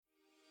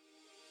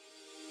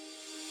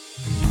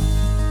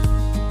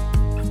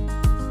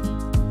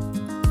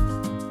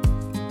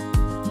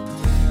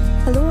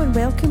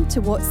Welcome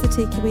to What's the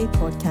Takeaway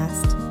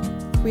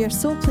podcast. We are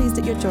so pleased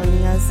that you're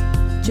joining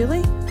us,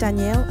 Julie,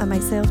 Danielle and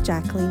myself,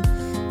 Jacqueline,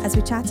 as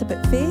we chat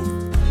about faith,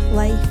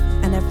 life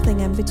and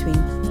everything in between.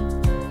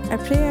 Our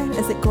prayer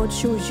is that God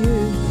shows you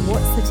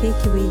what's the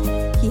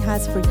takeaway He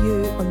has for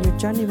you on your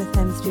journey with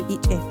Him through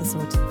each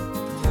episode.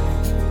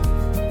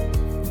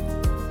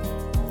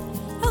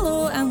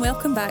 Hello and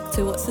welcome back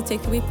to What's the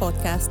Takeaway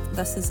podcast.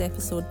 This is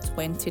episode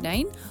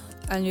 29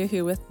 and you're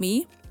here with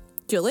me,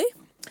 Julie.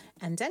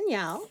 And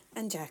Danielle.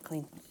 And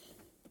Jacqueline.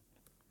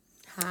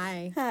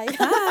 Hi. Hi.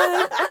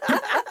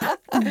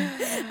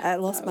 I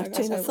lost my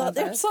train of thought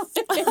there.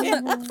 Straight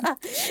out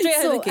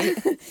of the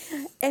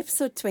gate.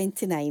 Episode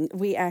 29,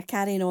 we are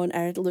carrying on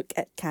our look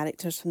at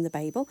characters from the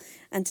Bible.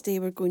 And today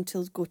we're going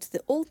to go to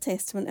the Old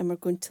Testament and we're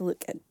going to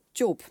look at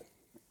Job.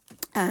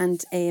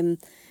 And,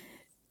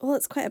 well,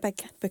 it's quite a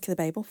big book of the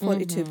Bible,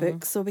 42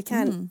 books. So we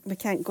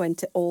can't go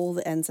into all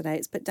the ins and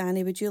outs. But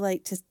Danny, would you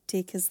like to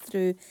take us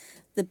through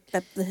the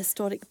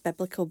historic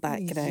biblical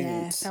background?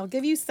 Yes, I'll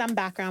give you some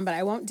background, but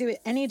I won't do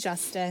it any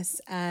justice,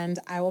 and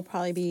I will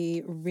probably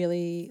be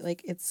really,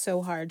 it's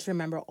so hard to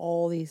remember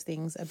all these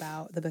things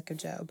about the book of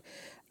Job.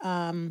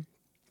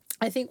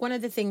 I think one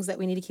of the things that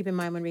we need to keep in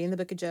mind when reading the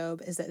book of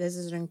Job is that this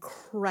is an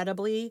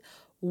incredibly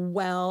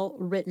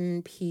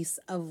well-written piece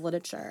of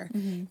literature.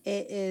 Mm-hmm.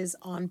 It is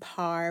on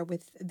par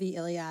with the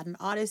Iliad and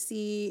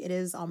Odyssey. It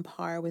is on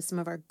par with some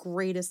of our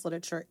greatest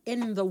literature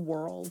in the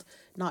world,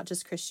 not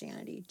just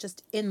Christianity,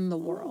 just in the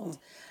world.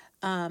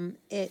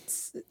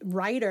 Its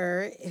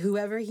writer,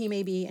 whoever he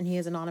may be, and he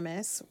is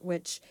anonymous,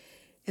 which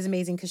is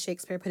amazing because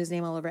Shakespeare put his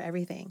name all over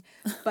everything.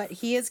 But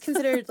he is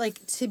considered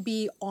to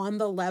be on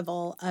the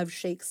level of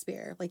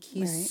Shakespeare.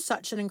 He's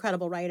such an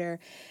incredible writer.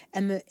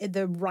 And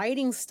the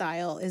writing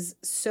style is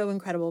so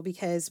incredible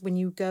because when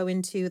you go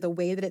into the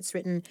way that it's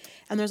written,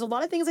 and there's a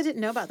lot of things I didn't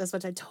know about this,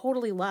 which I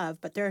totally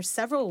love, but there are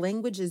several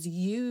languages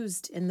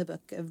used in the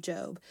book of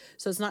Job.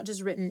 So it's not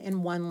just written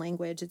in one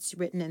language, it's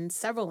written in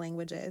several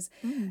languages.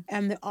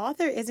 And the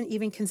author isn't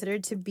even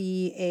considered to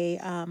be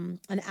an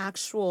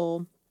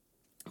actual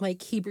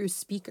Hebrew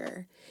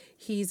speaker.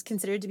 He's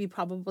considered to be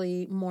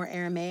probably more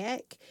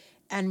Aramaic,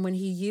 and when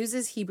he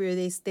uses Hebrew,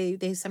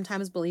 they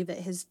sometimes believe that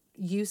his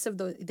use of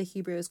the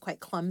Hebrew is quite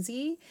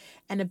clumsy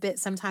and a bit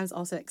sometimes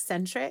also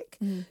eccentric.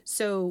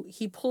 So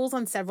he pulls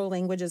on several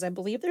languages. I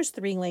believe there's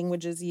 3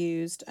 languages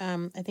used.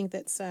 I think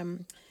that's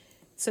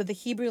so the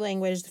Hebrew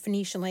language, the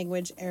Phoenician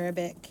language,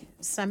 Arabic,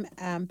 some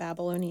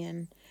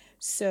Babylonian.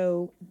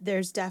 So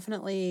there's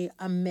definitely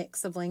a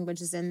mix of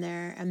languages in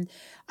there. And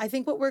I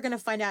think what we're going to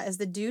find out is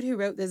the dude who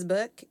wrote this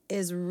book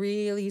is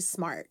really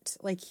smart.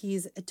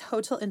 He's a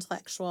total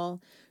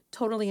intellectual,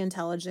 totally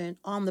intelligent,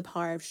 on the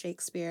par of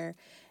Shakespeare.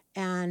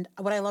 And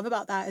what I love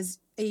about that is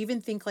I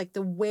even think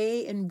the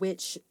way in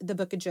which the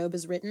book of Job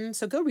is written.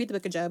 So go read the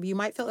book of Job. You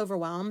might feel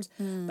overwhelmed,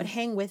 but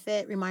hang with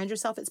it. Remind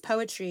yourself it's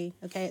poetry.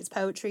 Okay. It's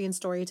poetry and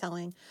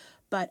storytelling,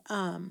 but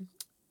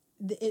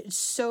it's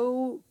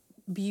so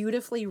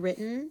beautifully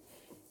written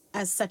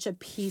as such a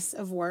piece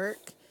of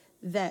work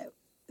that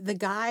the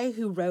guy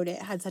who wrote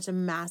it had such a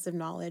massive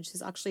knowledge.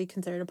 He's actually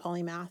considered a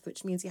polymath,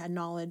 which means he had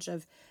knowledge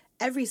of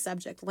every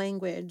subject,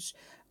 language,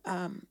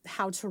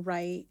 how to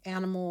write,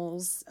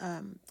 animals,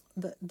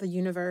 the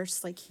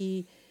universe.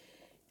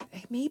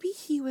 Maybe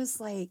he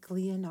was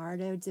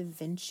Leonardo da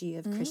Vinci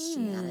of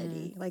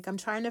Christianity. I'm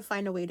trying to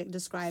find a way to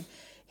describe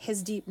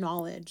his deep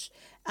knowledge.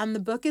 And the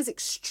book is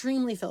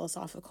extremely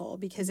philosophical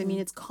because,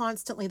 it's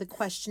constantly the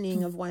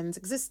questioning of one's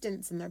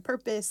existence and their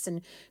purpose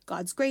and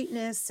God's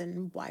greatness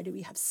and why do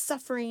we have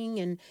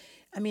suffering? And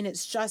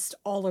it's just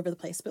all over the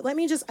place. But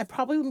I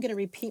probably am going to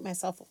repeat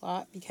myself a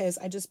lot because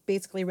I just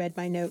basically read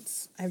my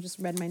notes. I've just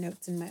read my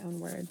notes in my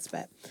own words.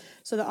 But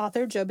so the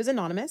author, Job, is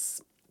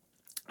anonymous.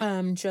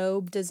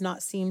 Job does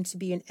not seem to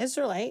be an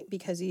Israelite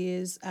because he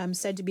is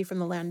said to be from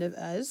the land of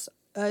Uz.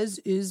 Uz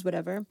is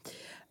whatever,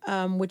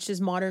 which is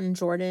modern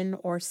Jordan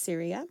or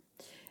Syria.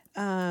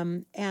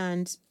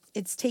 And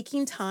it's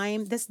taking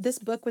time. This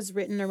book was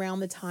written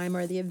around the time,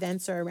 or the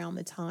events are around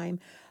the time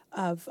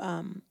of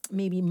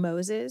maybe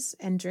Moses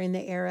and during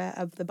the era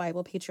of the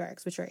Bible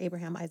patriarchs, which are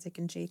Abraham, Isaac,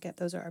 and Jacob.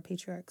 Those are our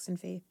patriarchs in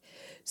faith.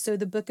 So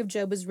the book of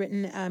Job was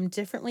written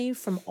differently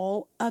from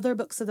all other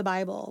books of the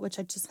Bible, which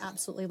I just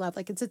absolutely love.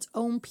 It's its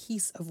own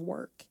piece of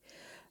work.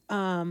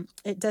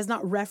 It does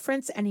not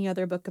reference any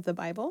other book of the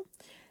Bible.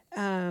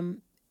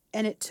 And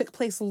it took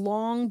place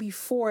long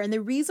before. And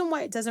the reason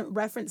why it doesn't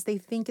reference, they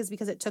think, is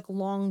because it took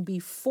long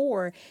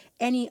before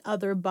any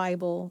other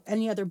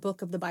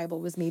book of the Bible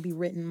was maybe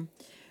written.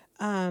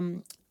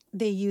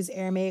 They use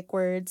Aramaic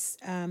words.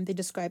 They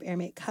describe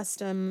Aramaic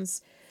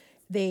customs.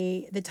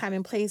 The time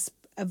and place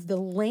of the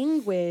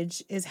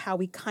language is how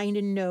we kind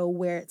of know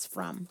where it's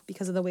from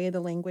because of the way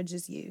the language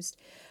is used.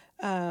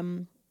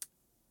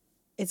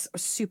 It's a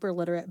super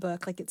literate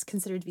book. It's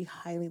considered to be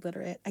highly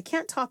literate. I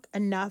can't talk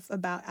enough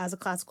about, as a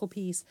classical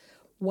piece,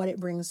 what it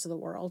brings to the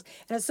world.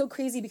 And it's so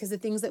crazy because the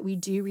things that we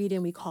do read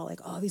and we call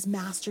these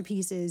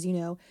masterpieces,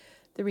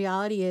 the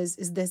reality is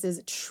this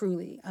is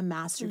truly a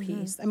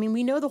masterpiece. I mean,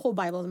 we know the whole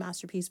Bible is a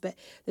masterpiece, but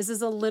this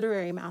is a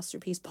literary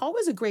masterpiece. Paul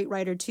was a great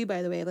writer too,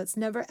 by the way. Let's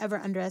never, ever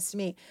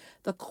underestimate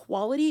the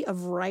quality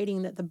of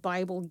writing that the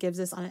Bible gives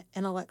us on an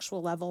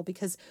intellectual level,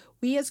 because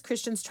we as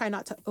Christians try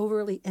not to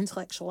overly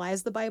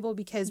intellectualize the Bible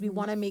because we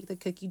want to make the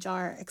cookie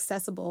jar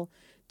accessible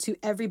to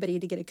everybody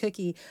to get a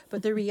cookie.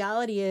 But the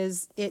reality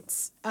is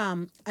it's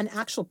an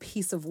actual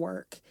piece of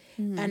work.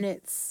 And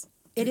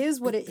it is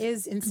what it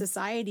is in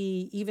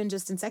society, even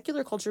just in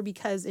secular culture,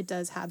 because it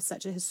does have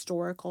such a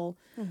historical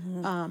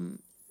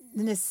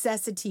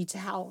necessity to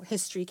how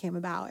history came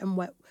about and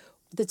what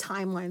the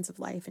timelines of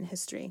life and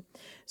history.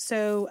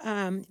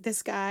 So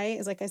this guy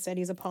is, like I said,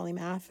 he's a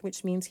polymath,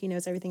 which means he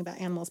knows everything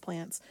about animals,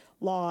 plants,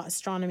 law,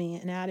 astronomy,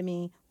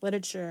 anatomy,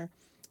 literature,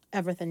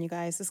 everything, you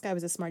guys. This guy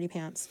was a smarty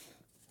pants.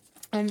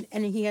 And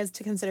he has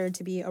to consider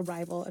to be a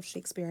rival of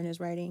Shakespeare in his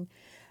writing.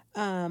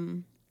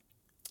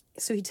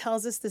 So he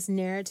tells us this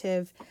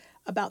narrative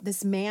about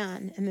this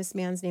man, and this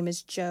man's name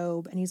is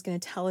Job, and he's going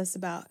to tell us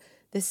about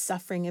this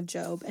suffering of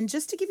Job. And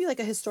just to give you like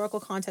a historical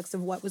context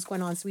of what was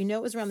going on, so we know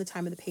it was around the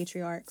time of the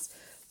patriarchs,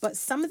 but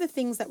some of the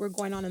things that were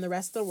going on in the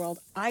rest of the world,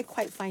 I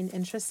quite find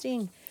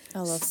interesting. I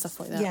love stuff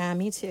like that. Yeah,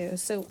 me too.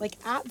 So like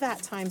at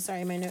that time,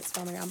 sorry, my notes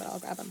fell on the ground, but I'll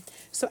grab them.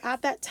 So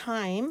at that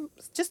time,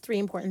 just three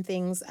important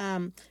things.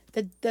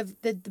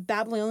 The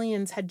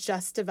Babylonians had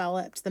just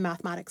developed the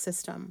mathematics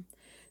system.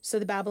 So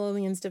the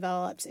Babylonians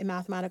developed a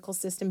mathematical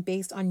system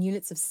based on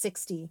units of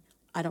 60.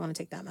 I don't want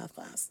to take that math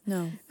class.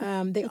 No.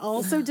 They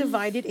also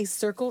divided a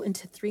circle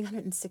into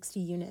 360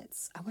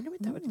 units. I wonder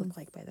what that would look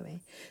like, by the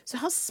way. So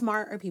how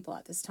smart are people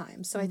at this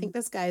time? So I think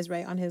this guy is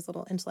right on his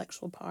little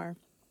intellectual par.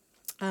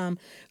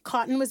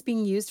 Cotton was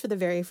being used for the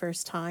very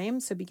first time.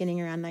 So beginning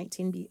around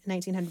 1900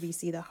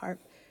 BC, the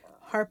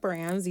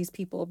Harperans, these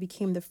people,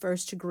 became the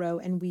first to grow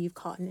and weave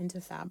cotton into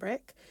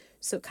fabric.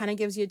 So it kind of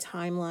gives you a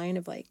timeline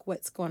of like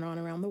what's going on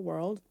around the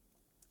world.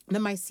 The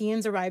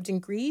Mycenaeans arrived in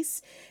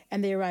Greece,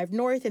 and they arrived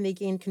north, and they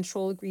gained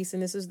control of Greece.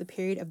 And this is the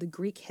period of the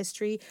Greek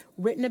history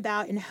written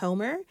about in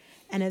Homer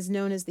and is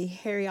known as the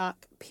Heraic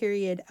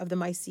period of the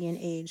Mycenaean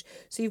age.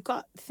 So you've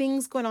got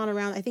things going on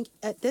around. I think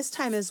at this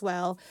time as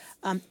well,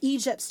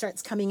 Egypt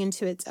starts coming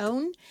into its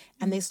own,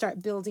 and they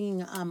start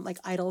building like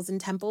idols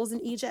and temples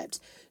in Egypt.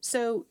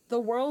 So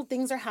the world,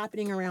 things are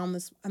happening around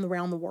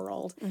the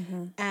world.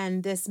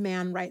 And this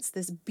man writes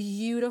this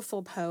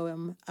beautiful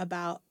poem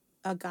about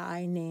a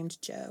guy named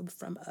Job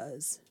from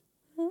Uz.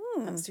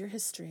 That's your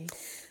history.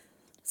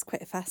 It's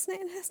quite a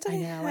fascinating history. I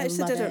know, I actually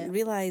love didn't it.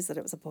 realise that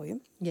it was a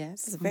poem.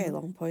 Yes. It's a very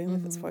long poem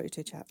if it's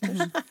 42 chapters.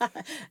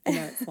 I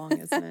know it's long,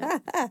 isn't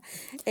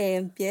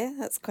it? Yeah,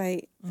 that's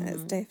quite,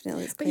 it's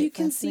definitely, it's But quite you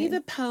can see fascinating.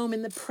 the poem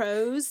and the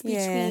prose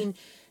between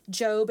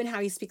Job and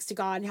how he speaks to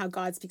God and how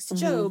God speaks to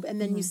Job. And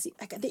then you see,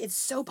 like, it's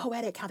so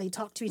poetic how they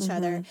talk to each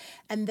other.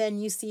 And then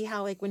you see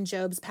how, like, when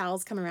Job's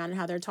pals come around and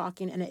how they're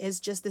talking, and it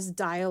is just this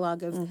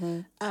dialogue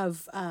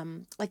of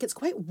like, it's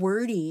quite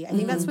wordy. I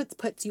think that's what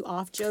puts you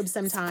off Job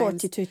sometimes.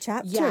 42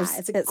 chapters. Yeah,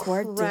 it's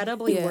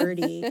incredibly Yeah.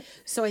 wordy.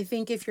 So I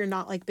think if you're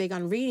not like big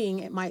on reading,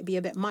 it might be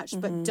a bit much,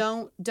 but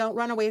don't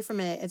run away from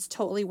it. It's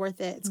totally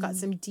worth it. It's got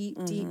some deep,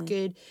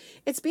 good.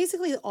 It's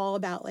basically all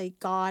about like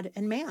God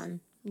and man.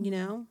 You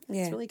know,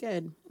 it's really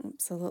good.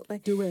 Absolutely.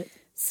 Do it.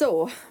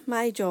 So,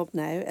 my job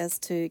now is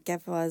to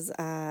give us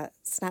a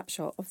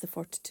snapshot of the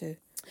 42.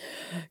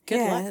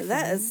 Good luck.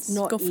 That is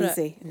not Go for it.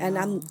 easy. And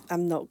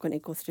I'm not going to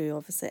go through,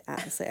 obviously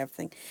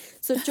everything.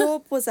 So,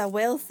 Job was a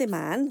wealthy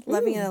man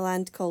living in a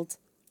land called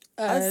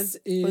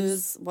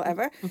Uz,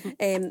 whatever.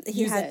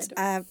 He had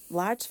a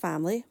large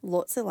family,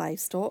 lots of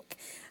livestock,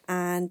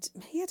 and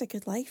he had a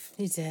good life.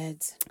 He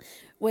did.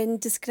 When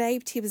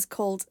described, he was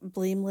called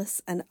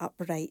blameless and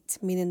upright,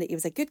 meaning that he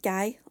was a good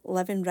guy,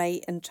 living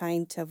right and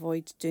trying to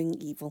avoid doing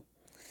evil.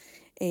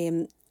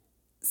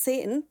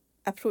 Satan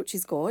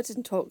approaches God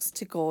and talks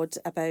to God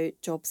about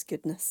Job's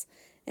goodness,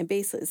 and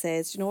basically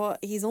says, you know what,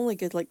 he's only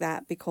good like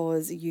that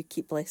because you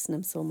keep blessing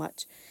him so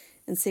much.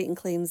 And Satan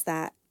claims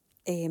that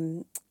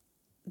that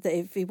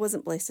if he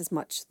wasn't blessed as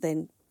much,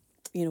 then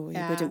he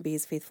wouldn't be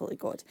as faithful to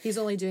God. He's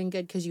only doing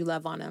good because you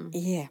love on him.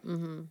 Yeah.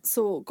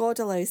 So God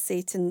allows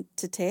Satan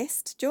to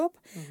test Job,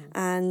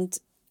 and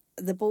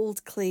the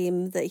bold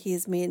claim that he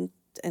has made,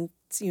 and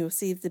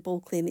save the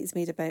bold claim that he's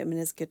made about him and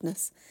his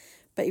goodness.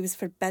 But he was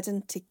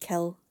forbidden to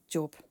kill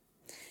Job.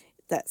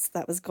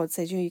 That was God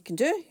said, you can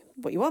do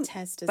what you want,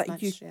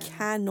 but you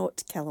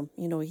cannot kill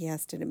him. He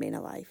has to remain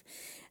alive.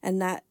 And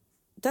that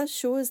does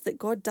show us that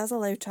God does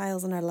allow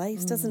trials in our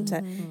lives, doesn't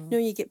it?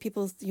 You get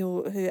people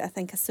who I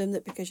think assume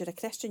that because you're a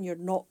Christian you're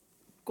not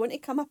going to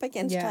come up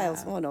against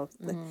trials. Oh no,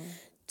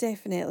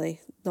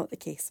 definitely not the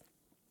case.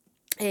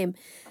 And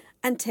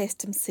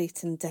test him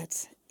Satan did.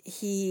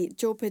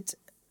 Job had,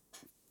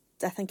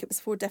 I think it was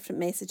 4 different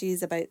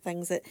messages about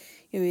things that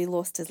he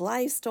lost his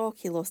livestock,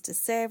 he lost his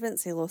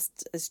servants, he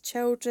lost his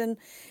children.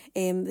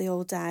 They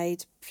all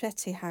died.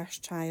 Pretty harsh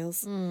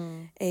trials.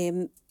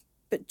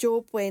 But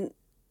Job went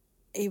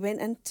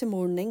into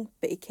mourning,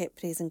 but he kept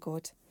praising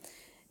God.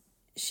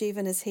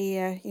 Shaving his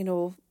hair,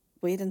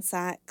 wearing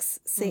sacks.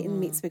 Satan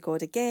meets with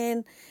God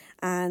again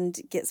and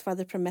gets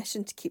further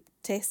permission to keep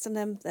testing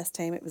him. This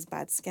time it was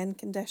bad skin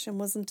condition,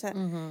 wasn't it?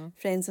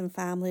 Friends and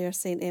family are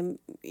saying to him,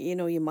 you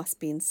know, you must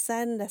be in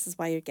sin. This is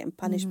why you're getting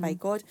punished by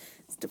God.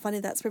 It's funny,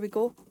 that's where we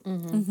go.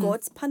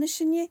 God's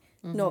punishing you,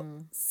 not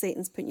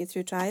Satan's putting you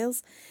through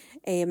trials.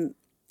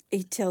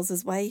 He tells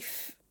his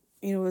wife,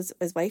 you know,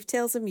 his wife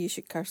tells him, you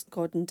should curse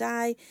God and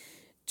die.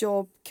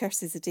 Job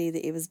curses the day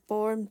that he was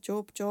born.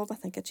 Job. I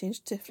think I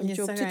changed from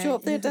Job to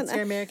Job there, didn't I?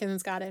 You're American and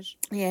Scottish.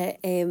 Yeah.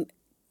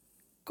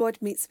 God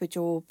meets with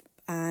Job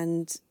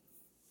and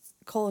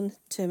calling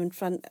to him in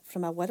front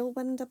from a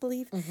whirlwind, I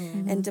believe,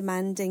 and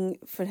demanding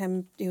for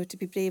him, you know, to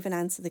be brave and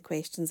answer the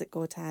questions that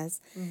God has.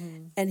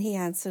 And he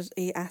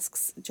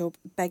asks Job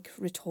big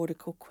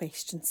rhetorical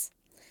questions,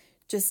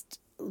 just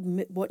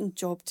wanting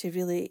Job to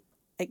really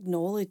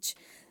acknowledge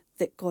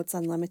that God's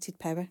unlimited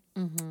power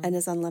and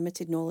his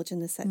unlimited knowledge in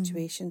the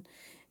situation,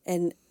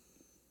 and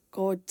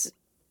God,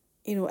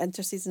 you know,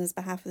 intercedes on his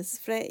behalf with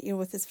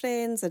his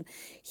friends, and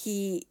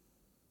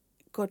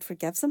God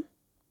forgives him,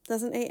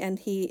 doesn't he? And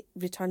he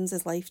returns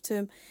his life to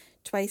him,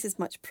 twice as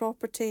much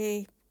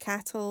property,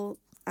 cattle,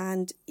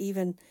 and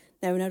even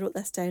now when I wrote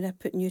this down, I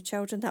put new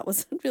children. That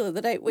wasn't really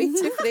the right way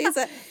to phrase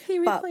it. He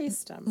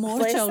replaced them. More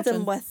blessed children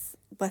them with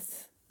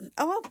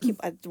I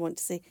want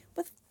to say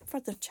with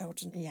further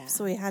children. Yeah.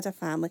 So he had a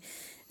family,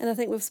 and I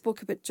think we've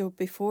spoke about Job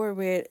before,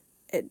 where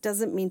it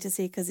doesn't mean to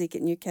say because he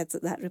get new kids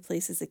that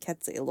replaces the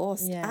kids that he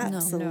lost. Yeah.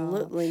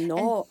 Absolutely No.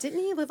 not. And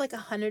didn't he live like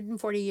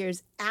 140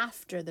 years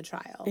after the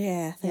trial?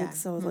 Yeah, I think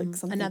so. Like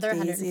something Another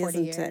crazy, 140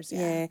 isn't years. it?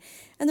 Yeah.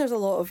 And there's a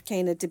lot of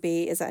kind of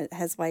debate. Is it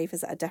his wife?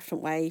 Is it a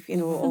different wife? You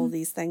know, all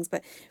these things.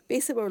 But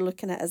basically, what we're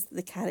looking at is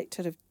the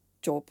character of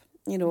Job.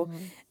 You know,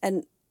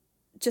 and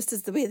just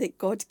as the way that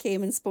God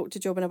came and spoke to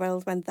Job in a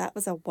whirlwind, that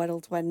was a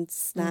whirlwind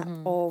snap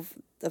of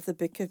the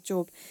book of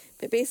Job.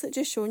 But basically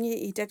just showing you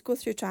he did go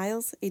through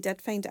trials. He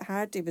did find it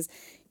hard. He was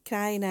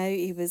crying out.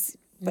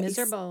 But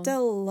miserable. He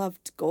still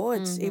loved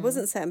God. He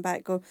wasn't sitting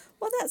back going,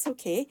 well, that's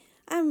okay.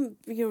 I'm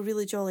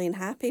really jolly and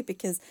happy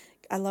because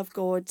I love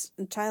God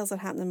and trials are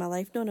happening in my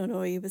life.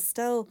 No. He was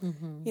still,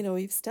 he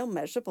was still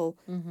miserable.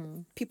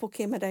 People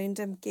came around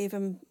him, gave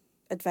him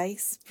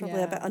advice,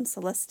 probably a bit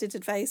unsolicited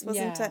advice,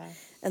 wasn't it?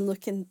 And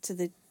looking to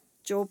the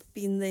Job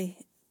being the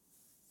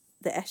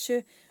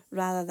issue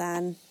rather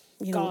than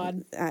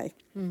God.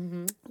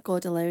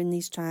 God allowing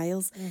these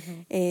trials.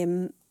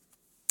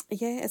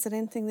 Is there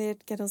anything there,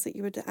 girls, that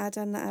you would add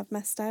in that I've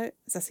missed out?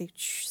 As I say,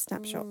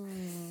 snapshot.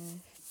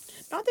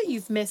 Not that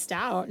you've missed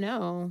out,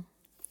 no.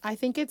 I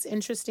think it's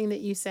interesting that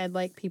you said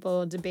like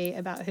people debate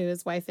about who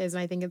his wife is,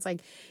 and I think it's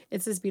like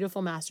it's this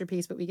beautiful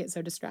masterpiece, but we get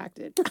so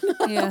distracted.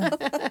 Yeah.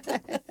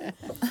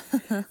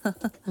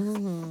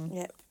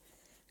 Yep.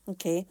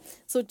 Okay.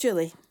 So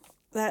Julie,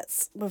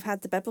 we've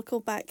had the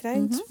biblical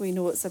background. We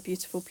know it's a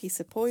beautiful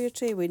piece of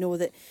poetry. We know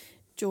that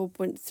Job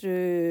went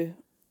through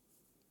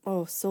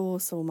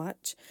so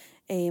much.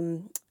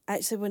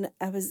 Actually, when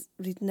I was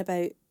reading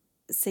about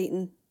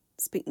Satan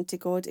speaking to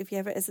God,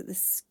 is it the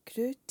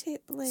screw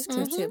tape letters?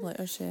 Screw tape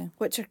letters, yeah.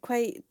 Which are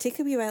take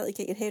a wee while to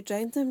get your head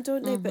round them,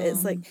 don't they? But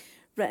it's like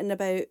written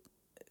about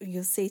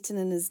Satan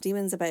and his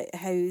demons, about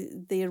how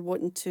they're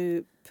wanting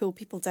to pull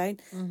people down.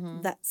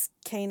 That's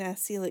kind of,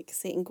 like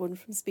Satan going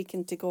from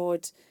speaking to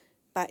God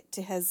back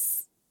to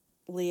his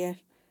lair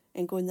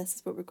and going, this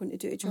is what we're going to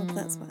do to Job.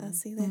 That's what I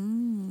see there.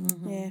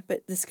 Yeah,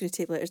 but the screw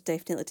tape letters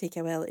definitely take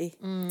a while to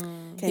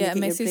it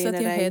messes with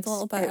your head a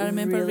little bit. I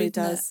remember really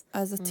reading it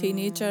as a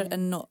teenager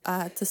and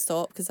I had to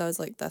stop because I was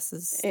like, this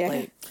is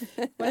like...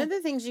 One of the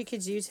things you could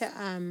do to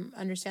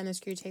understand the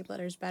screw tape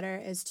letters better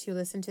is to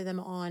listen to them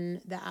on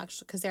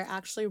because they're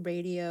actually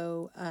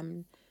radio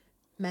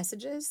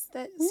messages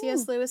that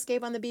C.S. Lewis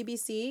gave on the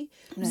BBC.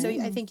 Right. So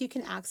I think you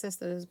can access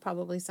those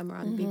probably somewhere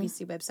on the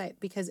BBC website,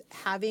 because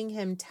having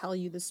him tell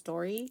you the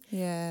story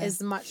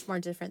is much more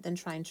different than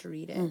trying to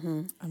read it.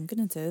 I'm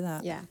going to do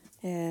that. Yeah.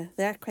 Yeah,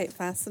 they're quite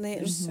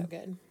fascinating. So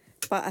good.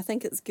 But I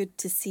think it's good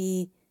to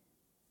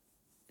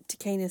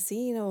kind of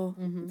see,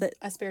 that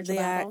a spiritual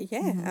they battle. are.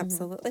 Yeah,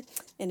 absolutely.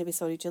 Anyway,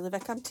 sorry, Julie, if I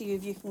come to you,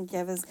 if you can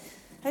give us,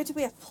 how do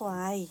we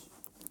apply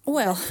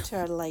to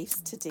our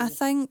lives today? I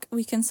think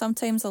we can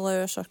sometimes allow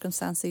our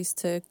circumstances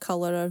to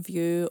colour our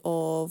view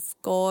of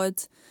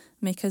God,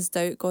 make us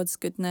doubt God's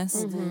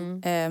goodness.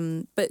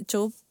 But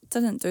Job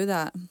didn't do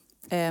that.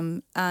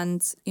 And,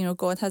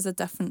 God has a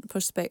different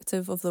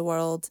perspective of the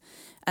world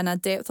and a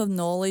depth of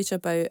knowledge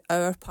about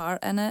our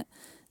part in it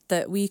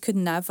that we could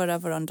never,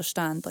 ever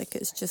understand. Like,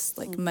 it's just,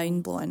 like,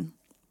 mind-blowing.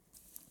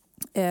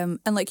 And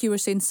like you were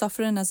saying,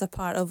 suffering is a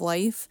part of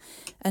life,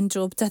 and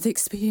Job did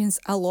experience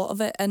a lot of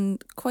it in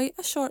quite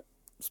a short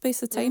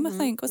space of time, I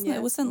think, wasn't it?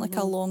 It wasn't like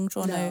a long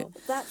drawn out.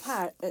 That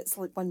part, it's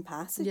like one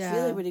passage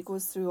really where he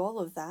goes through all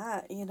of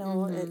that,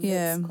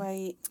 it's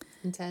quite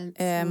intense.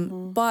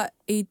 But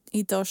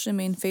he does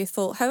remain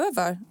faithful.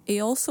 However, he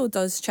also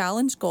does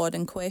challenge God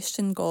and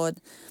question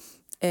God,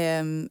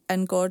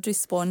 and God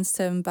responds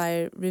to him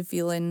by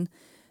revealing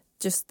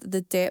just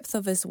the depth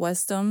of his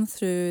wisdom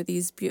through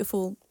these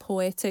beautiful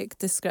poetic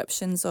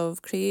descriptions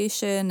of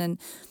creation. And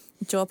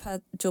Job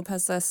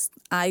has this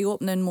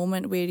eye-opening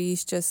moment where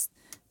he's just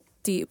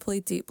deeply,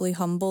 deeply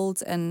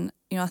humbled. And,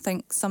 you know, I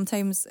think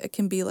sometimes it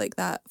can be like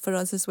that for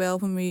us as well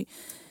when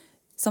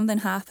something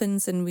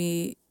happens and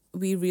we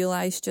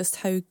realise just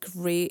how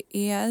great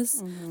he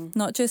is.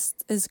 Not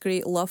just his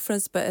great love for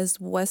us, but his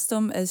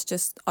wisdom is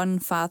just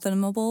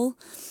unfathomable.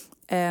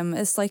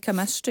 It's like a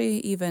mystery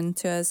even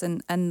to us,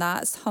 and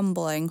that's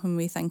humbling when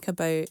we think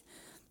about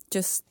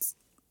just,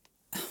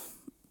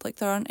 like,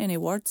 there aren't any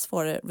words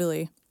for it,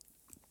 really.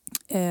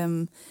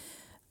 When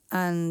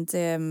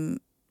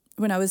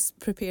I was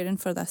preparing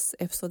for this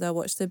episode, I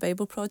watched the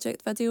Bible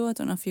Project video. I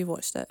don't know if you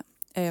watched it,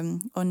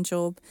 on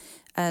Job,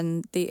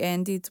 and they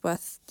ended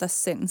with this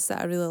sentence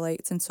that I really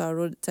liked, and so I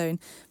wrote it down.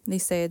 They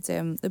said,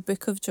 the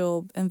book of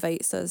Job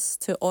invites us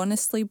to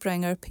honestly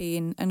bring our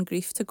pain and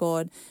grief to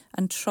God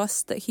and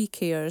trust that he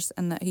cares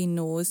and that he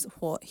knows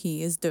what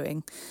he is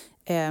doing.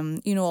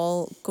 You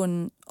know,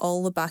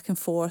 all the back and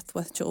forth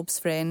with Job's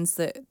friends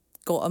that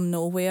got him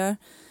nowhere.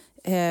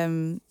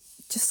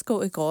 Just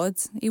go to God.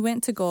 He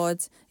went to God.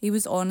 He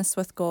was honest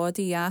with God.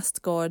 He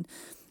asked God,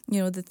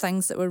 you know, the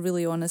things that were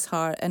really on his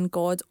heart, and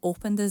God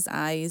opened his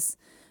eyes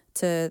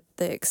to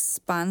the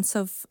expanse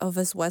of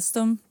his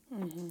wisdom.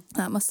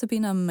 That must have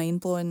been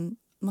mind-blowing,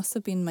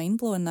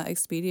 that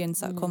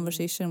experience, that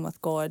conversation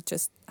with God,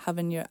 just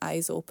having your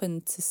eyes open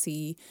to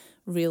see,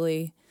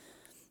 really,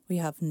 we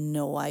have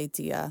no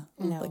idea.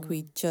 Like,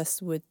 we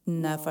just would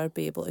never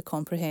be able to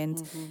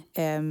comprehend.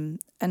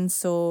 And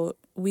so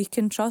we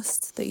can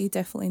trust that he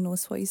definitely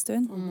knows what he's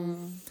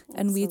doing.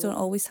 And we don't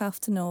always have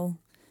to know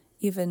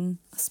even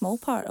a small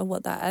part of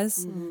what that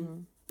is,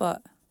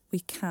 but we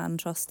can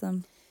trust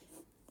him.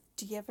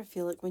 Do you ever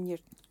feel like when you're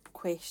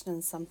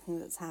questioning something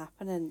that's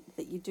happening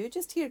that you do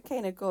just hear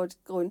kind of God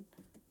going,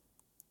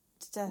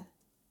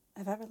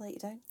 have I ever let you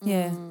down?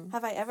 Yeah.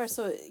 Have I ever?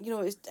 So, you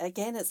know,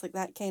 it's like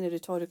that kind of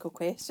rhetorical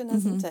question,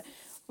 isn't it?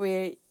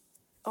 Where,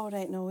 all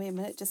right, no, wait a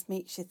minute, it just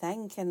makes you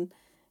think. And,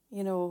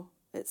 you know,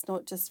 it's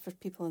not just for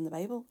people in the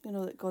Bible, you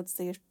know, that God's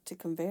there to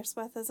converse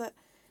with, is it?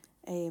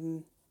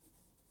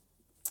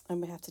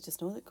 And we have to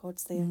just know that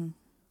God's there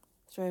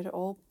throughout it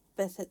all,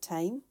 but at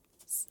times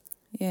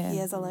he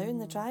is allowing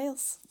the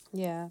trials.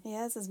 Yeah. He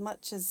is, as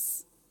much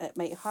as it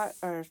might hurt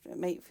or it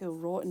might feel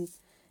rotten,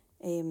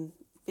 but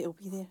he'll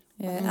be there.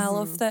 Yeah, and I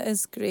love that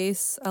his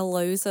grace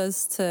allows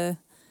us to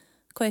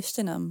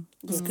question him.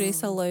 His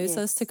grace allows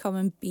us to come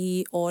and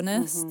be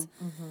honest.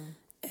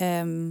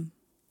 And,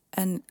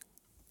 you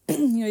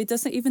know, he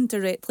doesn't even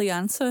directly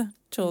answer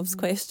Job's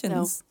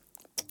questions.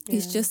 No.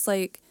 He's just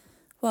like,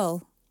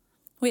 well,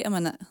 wait a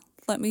minute,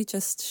 let me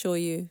just show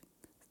you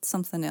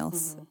something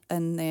else.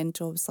 And then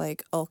Job's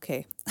like,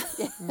 okay.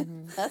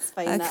 That's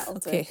fine, that'll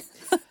do.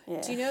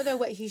 Yeah. Do you know, though,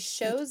 what he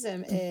shows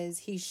him is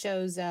he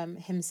shows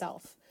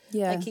himself.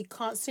 Yeah. Like, he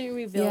constantly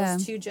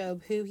reveals to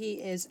Job who he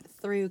is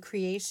through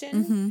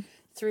creation,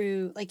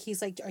 through, like,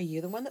 he's like, are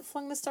you the one that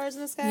flung the stars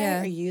in the sky?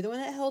 Yeah. Are you the one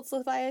that held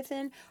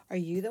Leviathan? Are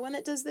you the one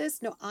that does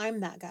this? No, I'm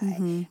that guy.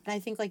 And I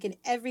think, like, in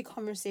every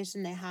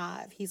conversation they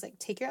have, he's like,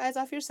 take your eyes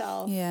off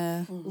yourself.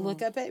 Yeah.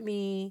 Look up at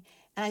me.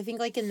 And I think,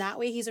 like, in that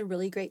way, he's a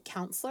really great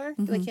counselor.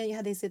 Like, you know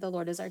how they say the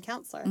Lord is our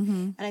counselor.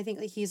 And I think,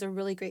 like, he's a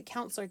really great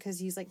counselor because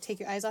he's like, take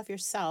your eyes off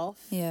yourself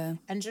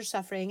and your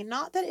suffering. And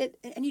not that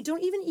and you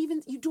don't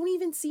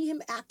even see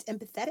him act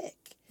empathetic.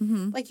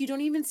 Like, you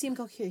don't even see him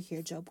go,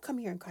 here, Job, come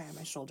here and cry on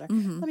my shoulder.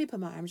 Let me put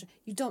my arms.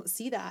 You don't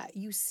see that.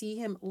 You see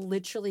him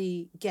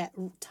literally get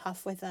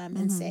tough with them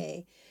and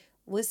say,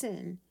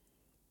 listen,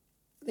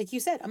 like you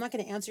said, I'm not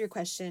going to answer your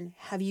question.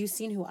 Have you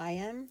seen who I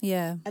am?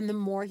 Yeah. And the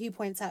more he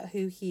points out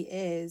who he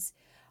is,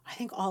 I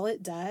think all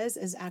it does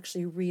is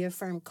actually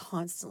reaffirm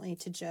constantly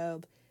to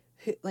Job,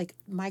 like,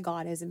 my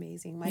God is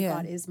amazing. My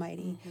God is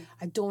mighty.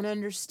 I don't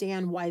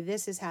understand why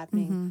this is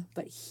happening,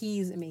 but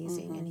he's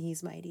amazing and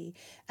he's mighty.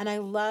 And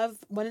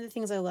one of the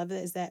things I love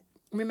is that,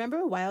 remember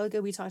a while ago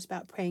we talked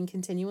about praying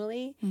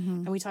continually,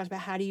 and we talked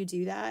about how do you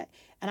do that?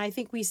 And I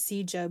think we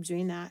see Job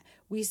doing that.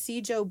 We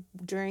see Job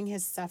during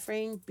his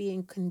suffering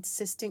being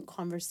consistent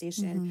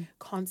conversation,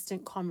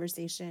 constant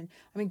conversation.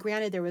 I mean,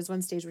 granted, there was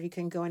one stage where he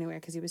couldn't go anywhere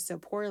because he was so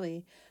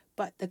poorly,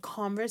 but the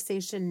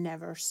conversation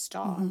never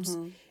stopped.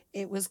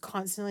 It was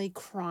constantly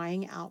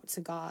crying out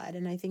to God.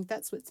 And I think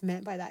that's what's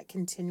meant by that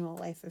continual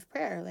life of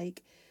prayer.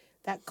 Like,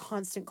 that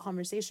constant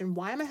conversation.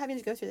 Why am I having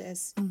to go through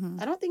this?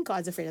 I don't think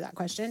God's afraid of that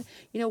question.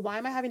 You know, why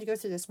am I having to go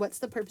through this? What's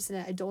the purpose in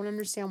it? I don't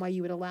understand why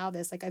you would allow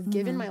this. Like, I've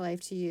given my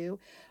life to you.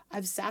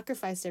 I've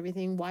sacrificed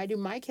everything. Why do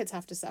my kids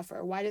have to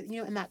suffer? Why do,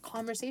 you know, in that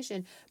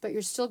conversation, but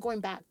you're still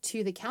going back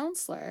to the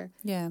counselor,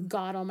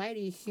 God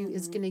Almighty, who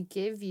is going to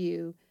give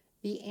you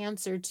the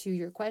answer to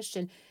your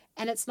question.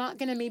 And it's not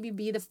going to maybe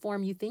be the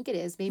form you think it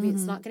is. Maybe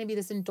it's not going to be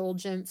this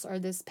indulgence or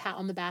this pat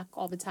on the back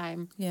all the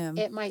time. Yeah.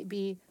 It might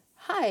be,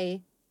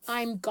 hi,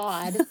 I'm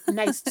God.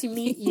 Nice to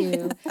meet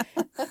you.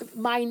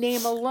 My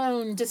name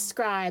alone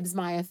describes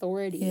my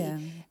authority. Yeah.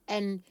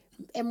 And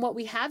what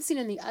we have seen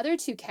in the other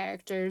two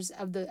characters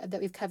that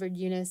we've covered,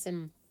 Eunice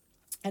and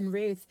and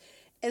Ruth,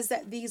 is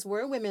that these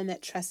were women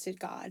that trusted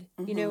God.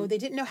 You know, they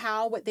didn't know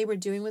how what they were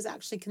doing was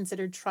actually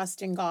considered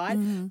trust in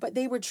God, but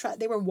they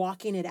were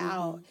walking it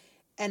out.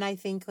 And I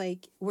think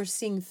like we're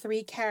seeing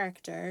 3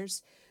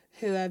 characters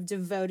who have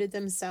devoted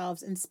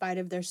themselves in spite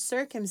of their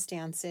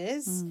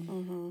circumstances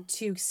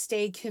to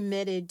stay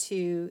committed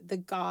to the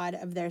God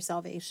of their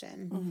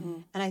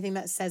salvation. And I think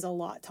that says a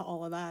lot to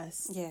all of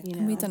us. Yeah. You know?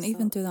 And we don't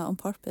even do that on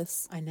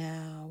purpose. I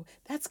know.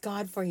 That's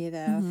God for you,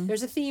 though.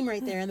 There's a theme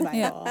right there in the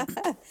Bible.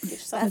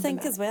 I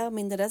think as well, I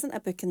mean, there isn't a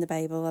book in the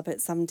Bible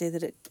about somebody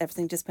that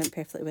everything just went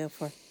perfectly well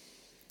for.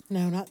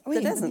 No, not...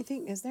 Wait, there isn't.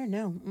 Think, is there?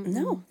 No.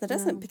 No, there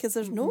isn't, because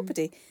there's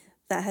nobody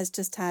that has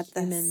just had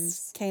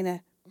this kind of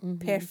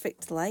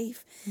perfect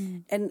life.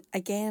 And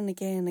again,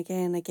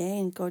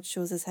 God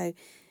shows us how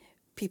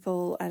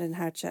people are in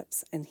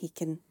hardships and he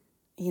can,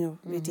 you know,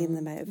 redeem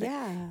them out of it.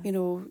 Yeah. You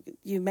know,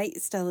 you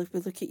might still, if we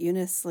look at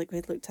Eunice, like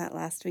we looked at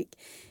last week,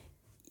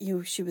 you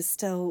know, she was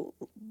still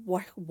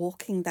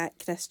walking that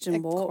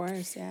Christian walk. Of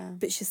course, yeah.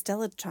 But she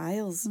still had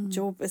trials.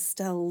 Job is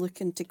still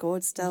looking to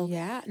God still.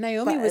 Yeah.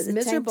 Naomi was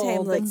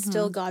miserable, but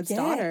still God's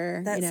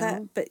daughter. That's you know?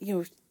 it. But, you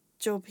know,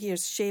 Job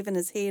here's shaving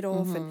his hair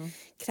off and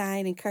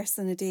crying and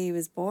cursing the day he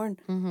was born.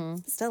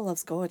 Still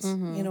loves God,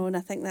 you know, and I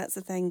think that's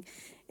the thing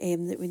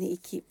that we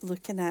need to keep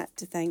looking at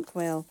to think,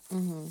 well,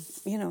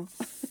 you know,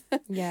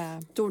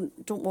 don't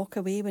walk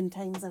away when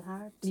times are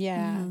hard.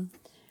 Yeah.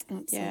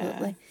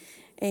 Absolutely.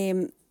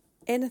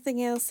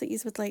 Anything else that you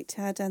would like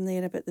to add in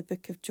there about the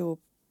book of Job?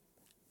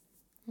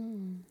 I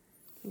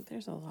think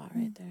there's a lot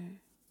right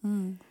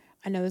there.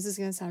 I know this is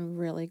going to sound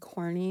really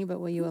corny, but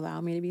will you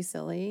allow me to be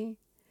silly?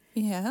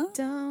 Yeah.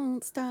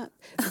 Don't stop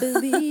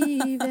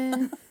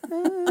believing.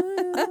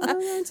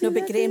 No,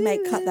 but Graeme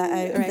might cut that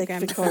out. Right,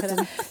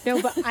 Graeme.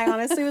 No, but I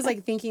honestly was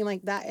like thinking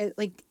like that,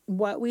 like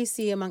what we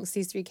see amongst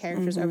these 3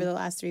 characters over the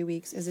last 3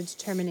 weeks is a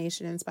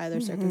determination in spite of their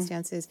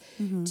circumstances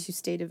to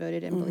stay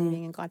devoted and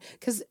believing in God.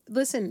 Because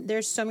listen,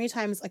 there's so many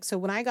times, like, so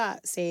when I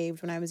got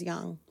saved when I was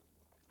young,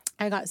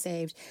 I got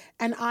saved,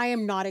 and I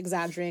am not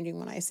exaggerating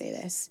when I say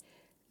this.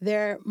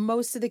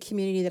 Most of the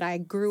community that I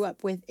grew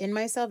up with in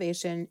my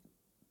salvation,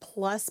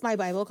 plus my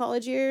Bible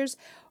college years,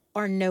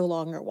 are no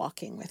longer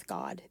walking with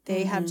God.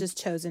 They have just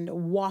chosen to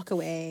walk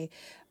away,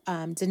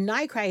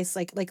 deny Christ,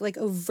 like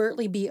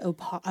overtly be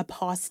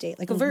apostate,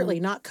 like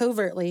overtly, not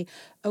covertly,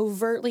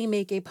 overtly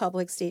make a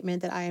public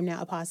statement that I am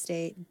now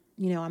apostate.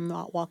 You know, I'm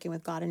not walking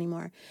with God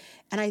anymore.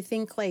 And I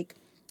think like,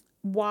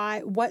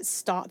 what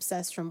stops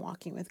us from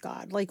walking with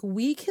God? Like,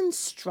 we can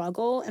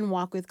struggle and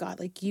walk with God.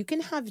 Like, you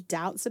can have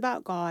doubts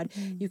about God.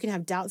 You can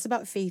have doubts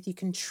about faith. You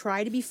can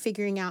try to be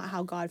figuring out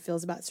how God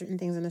feels about certain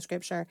things in the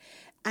scripture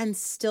and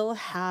still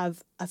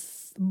have a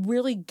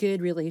really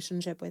good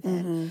relationship with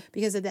him.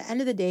 Because at the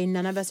end of the day,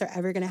 none of us are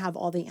ever going to have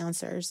all the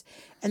answers.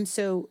 And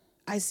so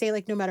I say,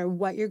 like, no matter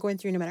what you're going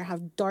through, no matter how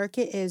dark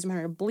it is, no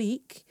matter how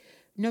bleak,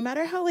 no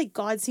matter how like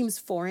God seems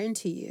foreign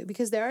to you,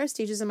 because there are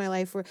stages in my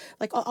life where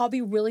like I'll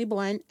be really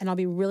blunt and I'll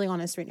be really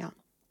honest right now.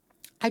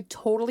 I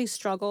totally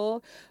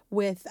struggle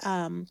with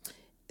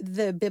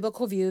the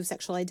biblical view of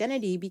sexual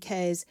identity,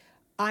 because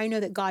I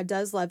know that God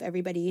does love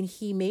everybody and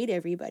he made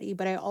everybody,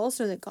 but I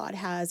also know that God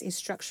has a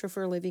structure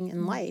for living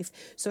in life.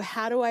 So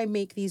how do I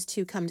make these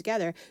two come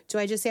together? Do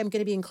I just say I'm going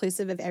to be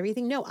inclusive of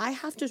everything? No, I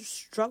have to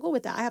struggle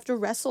with that. I have to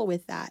wrestle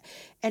with that.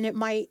 And it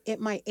might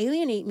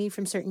alienate me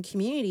from certain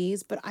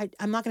communities, but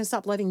I'm not going to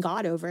stop loving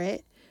God over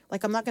it.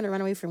 Like, I'm not going to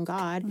run away from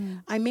God.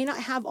 I may not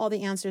have all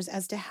the answers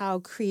as to how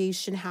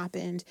creation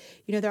happened.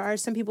 You know, there are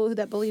some people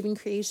that believe in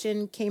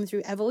creation came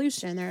through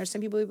evolution. There are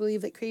some people who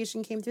believe that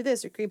creation came through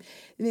this, or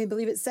they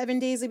believe it's 7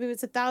 days, they believe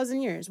it's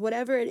 1,000 years.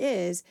 Whatever it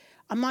is,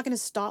 I'm not going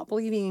to stop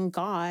believing in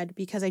God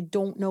because I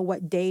don't know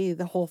what day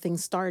the whole thing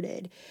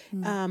started.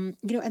 You know,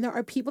 and there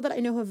are people that I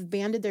know who have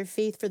abandoned their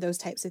faith for those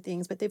types of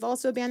things, but they've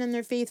also abandoned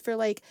their faith for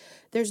like,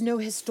 there's no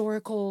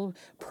historical,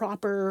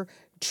 proper,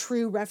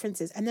 true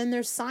references. And then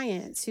there's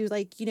science, who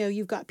like, you know,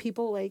 you've got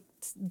people like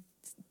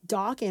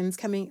Dawkins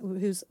coming,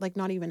 who's like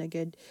not even a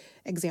good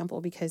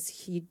example because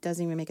he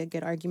doesn't even make a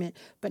good argument.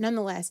 But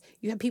nonetheless,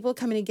 you have people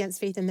coming against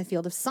faith in the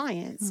field of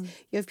science.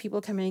 You have people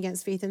coming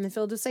against faith in the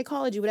field of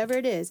psychology, whatever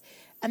it is.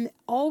 And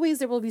always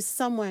there will be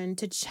someone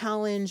to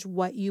challenge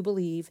what you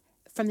believe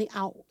from the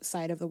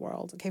outside of the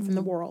world, okay, from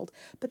the world.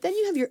 But then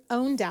you have your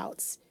own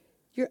doubts,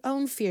 your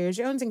own fears,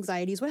 your own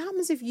anxieties. What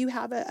happens if you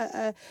have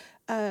a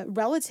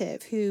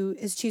relative who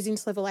is choosing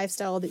to live a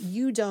lifestyle that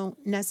you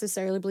don't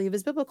necessarily believe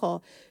is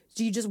biblical?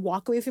 Do you just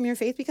walk away from your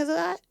faith because of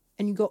that?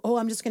 And you go, oh,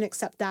 I'm just going to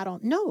accept that on.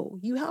 No,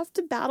 you have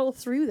to battle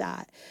through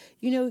that.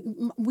 You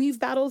know, we've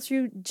battled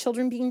through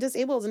children being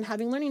disabled and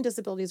having learning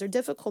disabilities or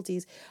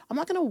difficulties. I'm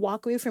not going to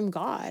walk away from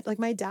God. Like,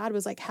 my dad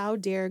was like, how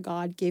dare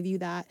God give you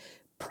that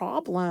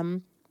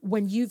problem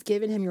when you've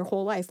given him your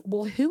whole life?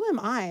 Well, who am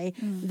I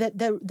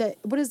that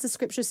what does the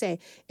scripture say?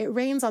 It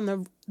rains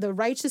on the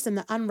righteous and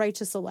the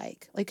unrighteous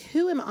alike. Like,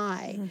 who am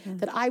I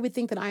that I would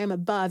think that I am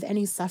above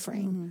any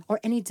suffering or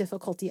any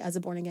difficulty as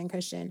a born again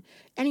Christian,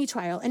 any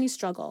trial, any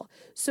struggle?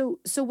 So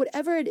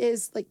whatever it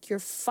is, like, you're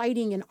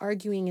fighting and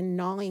arguing and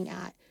gnawing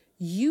at,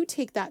 you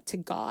take that to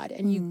God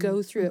and you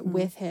go through it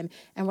with him.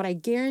 And what I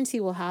guarantee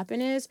will happen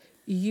is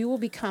you will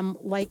become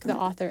like the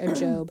author of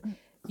Job.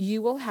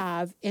 You will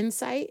have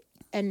insight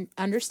and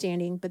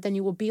understanding, but then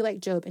you will be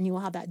like Job and you will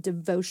have that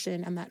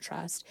devotion and that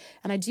trust.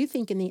 And I do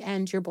think in the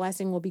end, your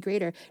blessing will be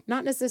greater,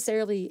 not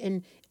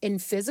necessarily in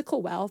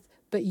physical wealth,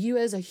 but you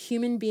as a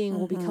human being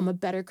will become a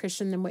better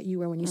Christian than what you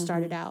were when you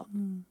started out.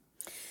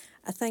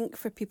 I think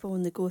for people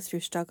when they go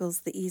through struggles,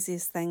 the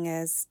easiest thing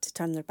is to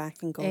turn their back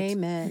on God.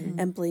 Amen.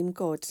 And blame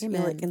God.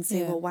 Amen. And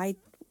say, well,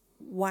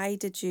 why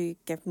did you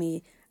give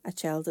me a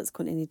child that's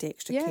going to need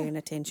extra care and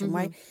attention?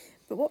 Why?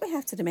 But what we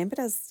have to remember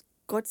is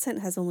God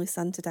sent his only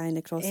son to die on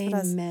the cross for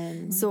us.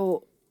 Amen.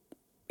 So,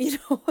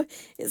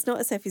 it's not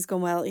as if he's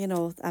going, well,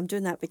 I'm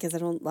doing that because I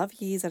don't love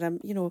you, or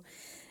I'm,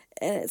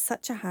 it's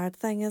such a hard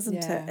thing,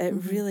 isn't it? It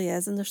really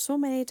is. And there's so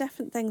many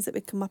different things that we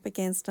come up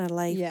against in our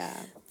life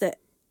that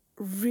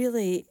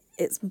really,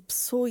 it's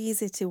so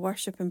easy to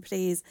worship and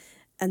praise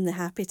in the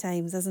happy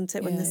times, isn't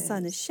it? When the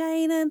sun is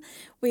shining,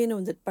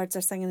 when the birds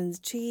are singing in the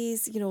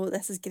trees,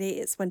 this is great.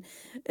 It's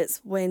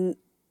when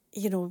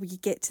we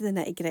get to the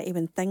nitty gritty,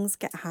 when things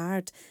get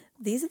hard.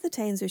 These are the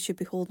times we should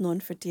be holding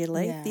on for dear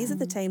life. Yeah. These are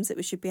the times that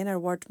we should be in our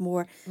word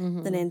more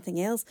than anything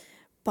else.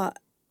 But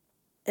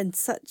in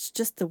such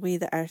just the way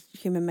that our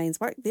human minds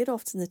work, they're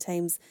often the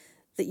times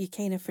that you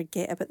kind of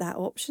forget about that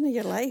option in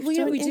your life. Well,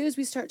 what we do is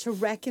we start to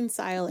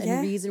reconcile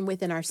and reason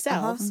within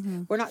ourselves.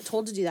 We're not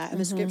told to do that. In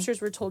the scriptures,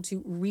 we're told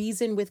to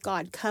reason with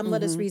God. Come,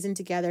 let us reason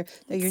together.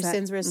 Though your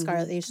sins were as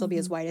scarlet, they shall be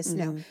as white as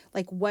snow.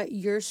 Like what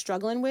you're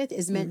struggling with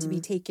is meant to be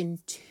taken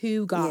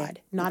to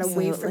God, not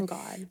away from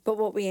God. But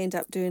what we end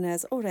up doing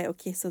is, all right,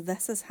 okay, so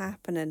this is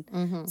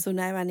happening. So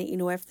now I need to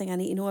know everything I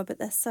need to know about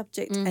this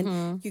subject.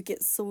 And you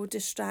get so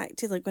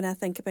distracted. Like when I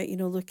think about,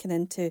 looking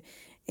into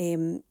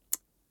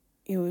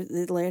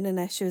the learning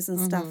issues and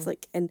stuff,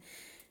 like, and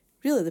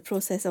really the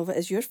process of it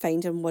is you're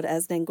finding what it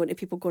is, then going to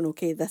people going,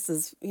 okay, this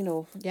is,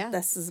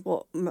 this is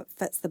what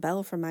fits the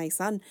bill for my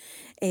son.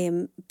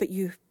 But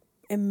you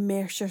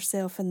immerse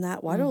yourself in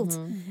that world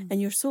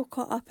and you're so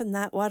caught up in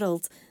that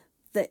world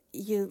that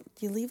you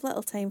leave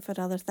little time for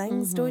other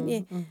things, don't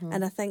you?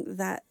 And I think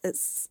that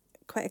it's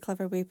quite a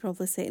clever way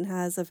probably Satan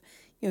has of,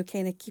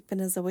 kind of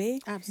keeping us away.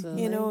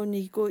 Absolutely. And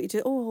you go to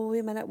do, wait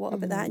a minute, what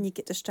about that? And you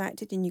get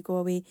distracted and you go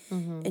away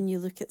and you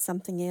look at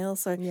something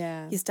else, or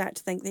you start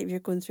to think that if you're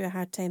going through a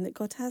hard time that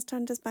God has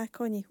turned his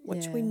back on you,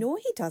 which we know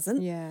he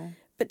doesn't. Yeah.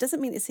 But doesn't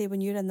mean to say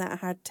when you're in that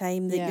hard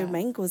time that your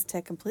mind goes to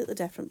a completely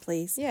different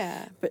place.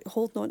 Yeah. But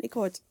holding on to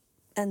God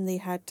in the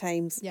hard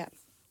times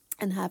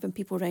and having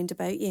people round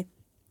about you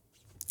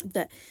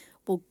that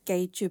will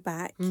guide you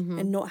back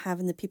and not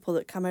having the people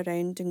that come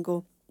around and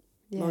go,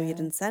 well, you're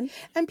in sin.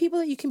 And people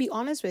that you can be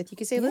honest with. You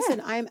can say,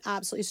 listen, I'm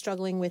absolutely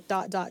struggling with ...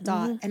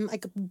 And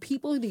like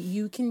people that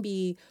you can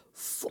be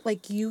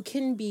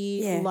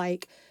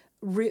like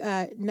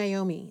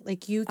Naomi.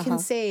 Like you can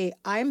say,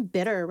 I'm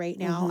bitter right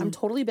now. I'm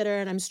totally bitter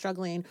and I'm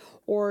struggling.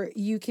 Or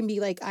you can be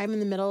like, I'm in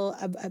the middle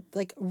of a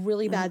like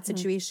really bad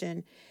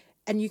situation.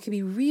 And you can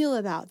be real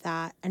about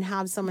that and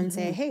have someone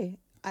say, hey,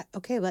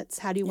 okay,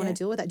 how do you want to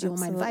deal with that? Do you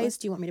want my advice?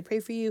 Do you want me to pray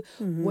for you?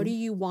 What do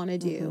you want to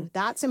do?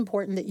 That's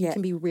important, that you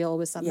can be real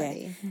with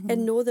somebody.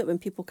 And know that when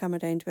people come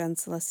around with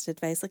unsolicited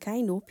advice, like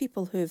I know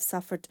people who have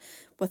suffered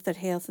with their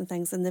health and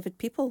things, and they've had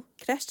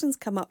Christians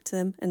come up to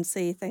them and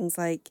say things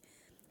like,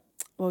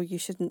 well, you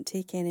shouldn't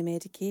take any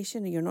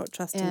medication, or you're not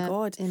trusting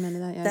God. Amen to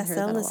that. Yeah, this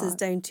illness is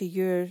down to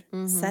your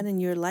sin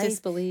in your life.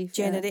 Disbelief.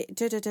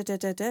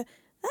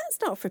 That's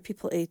not for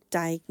people to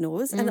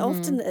diagnose. And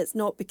often it's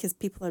not because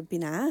people are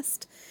being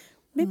asked.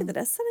 Maybe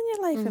there is sin in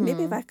your life, and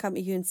maybe if I come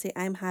to you and say,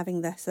 I'm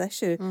having this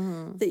issue,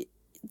 that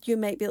you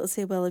might be able to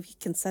say, well, have you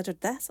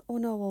considered this? Oh,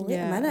 no, well, wait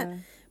a minute.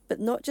 But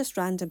not just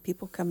random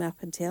people coming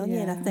up and telling you.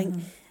 And I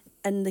think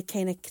in the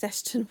kind of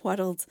Christian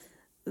world,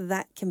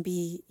 that can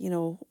be,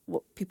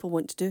 what people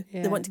want to do.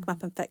 They want to come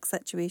up and fix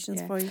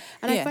situations for you.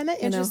 And I find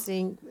that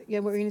interesting. Yeah,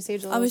 what were you going to say,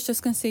 Jill? I was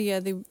just going to say,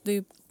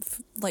 they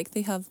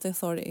have the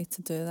authority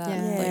to do that.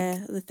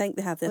 Yeah, they think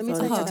they have the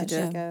authority to do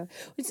it.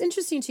 It's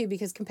interesting too,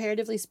 because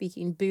comparatively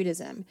speaking,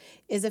 Buddhism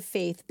is a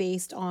faith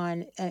based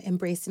on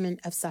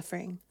embracement of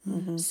suffering.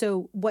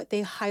 So what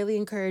they highly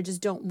encourage is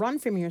don't run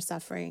from your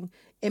suffering,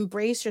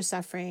 embrace your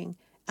suffering,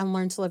 and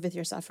learn to live with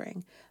your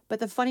suffering. But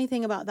the funny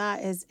thing about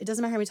that is it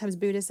doesn't matter how many times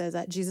Buddha says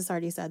that, Jesus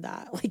already said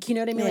that. Like, you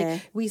know what I mean? Yeah.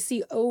 Like we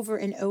see over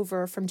and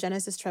over from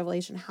Genesis to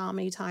Revelation how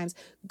many times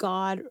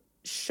God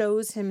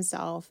shows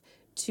himself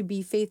to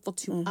be faithful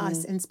to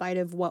us in spite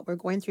of what we're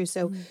going through.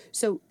 So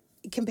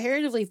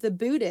comparatively, if the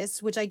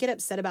Buddhists, which I get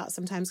upset about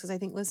sometimes because I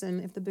think,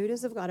 listen, if the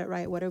Buddhists have got it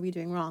right, what are we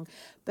doing wrong?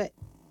 But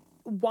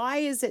why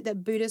is it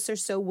that Buddhists are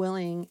so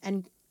willing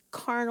and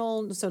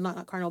carnal, so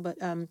not carnal, but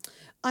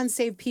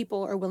unsaved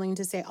people are willing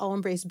to say, I'll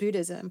embrace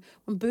Buddhism,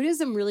 when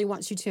Buddhism really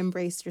wants you to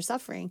embrace your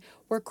suffering,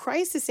 where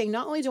Christ is saying,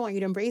 not only do I want you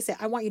to embrace it,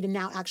 I want you to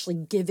now actually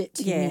give it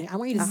to me. I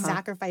want you to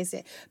sacrifice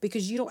it,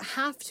 because you don't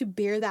have to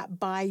bear that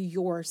by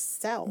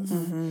yourself.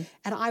 And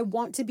I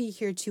want to be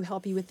here to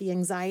help you with the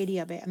anxiety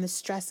of it and the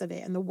stress of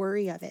it and the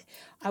worry of it.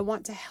 I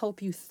want to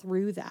help you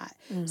through that.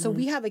 So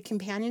we have a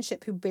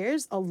companionship who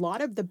bears a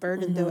lot of the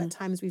burden, though at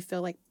times we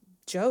feel like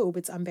Job,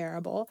 it's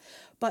unbearable.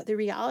 But the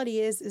reality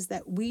is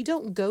that we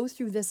don't go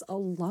through this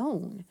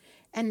alone.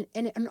 And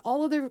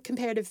all of the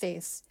comparative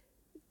faiths,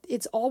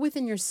 it's all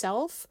within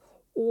yourself,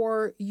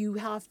 or you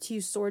have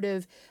to sort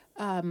of,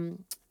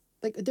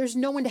 like, there's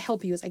no one to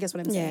help you, is I guess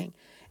what I'm saying.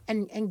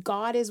 And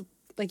God is,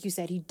 like you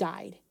said, he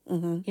died.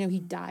 You know, he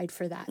died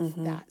for that,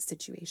 that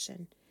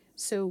situation.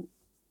 So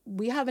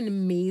we have an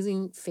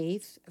amazing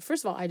faith.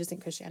 First of all, I just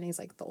think Christianity is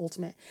like the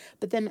ultimate.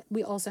 But then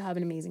we also have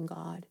an amazing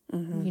God.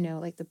 You know,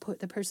 like the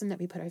person that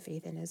we put our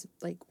faith in is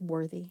like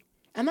worthy.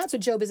 And that's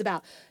what Job is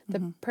about.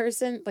 The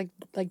person,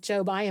 like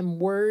Job, I am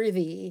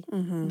worthy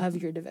of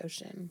your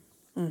devotion.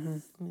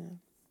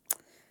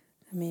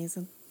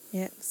 Amazing.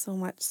 Yeah, so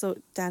much. So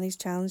Danny's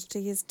challenge to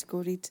you is to go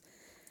read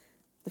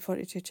the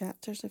 42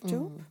 chapters of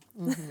Job.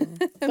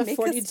 The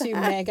 42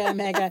 mega.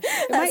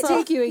 It might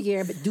take you a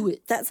year, but do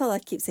it. That's all I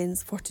keep saying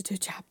is 42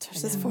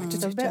 chapters. It's 42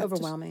 It's a bit chapters.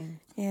 overwhelming.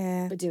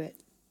 Yeah. But do it.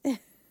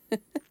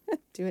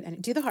 Do it.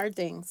 And do the hard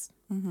things.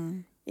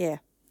 Yeah,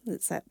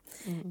 that's it.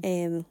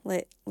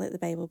 Let the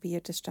Bible be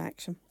your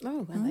distraction.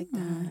 Oh, I like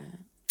that.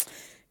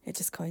 I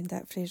just coined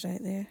that phrase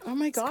right there. Oh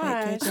my quite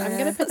gosh. good, I'm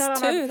going to put that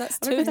on our, That's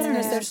I'm gonna two. put that on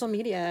our social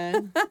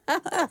media.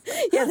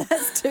 Yeah,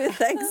 that's two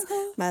things.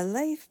 My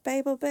life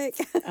Bible book.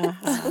 And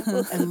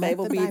The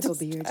Bible let the be Bible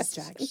be your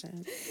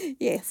distraction.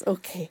 Yes,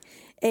 okay.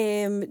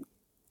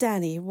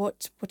 Danny,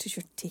 what is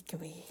your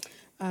takeaway?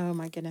 Oh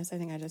my goodness, I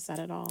think I just said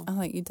it all. I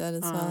think you did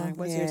as well.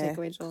 What's your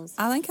takeaway, Jules?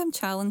 I think I'm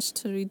challenged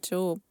to read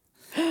Job.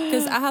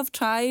 Because I have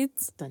tried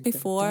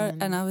before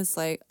and I was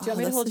like, Do you want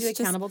me to hold you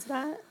accountable to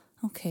that?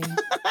 Okay.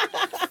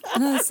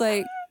 And I was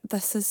like,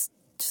 this is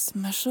just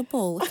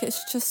miserable. Like,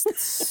 it's just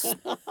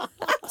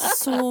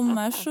so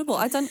miserable.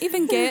 I didn't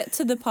even get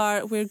to the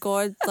part where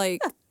God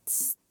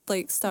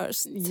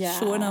starts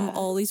showing him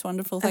all these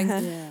wonderful things.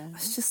 I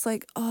was just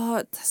like,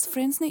 oh, this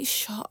friends need to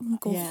shut up and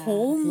go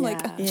home.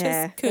 Like, I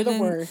just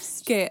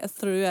couldn't get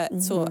through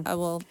it. So I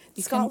will.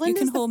 You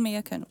can hold me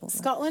accountable.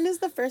 Scotland is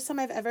the first time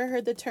I've ever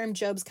heard the term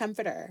Job's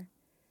comforter.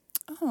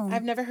 Oh.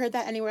 I've never heard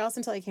that anywhere else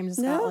until I came to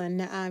Scotland.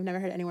 No, I've never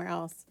heard it anywhere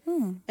else.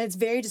 And it's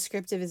very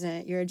descriptive, isn't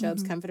it? You're a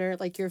Job's comforter.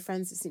 Like, your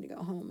friends just need to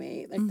go home,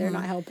 mate. Like, they're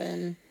not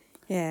helping.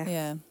 Yeah.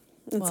 Yeah.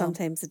 And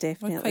sometimes they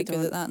definitely We're quite don't.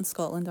 good at that in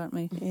Scotland, aren't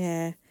we?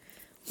 Yeah.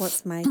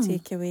 What's my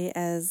takeaway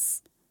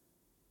is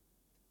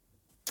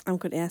I'm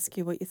going to ask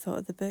you what you thought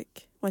of the book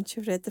once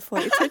you've read the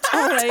 42 chapters.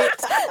 All right.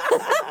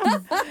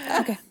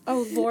 Okay.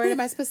 Oh, Lord, am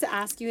I supposed to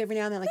ask you every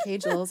now and then, like, hey,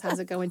 Jules, how's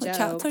it going, Joe? What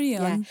chapter are you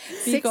on?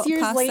 6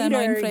 years later,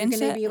 you're going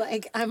to be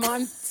like, I'm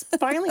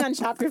finally on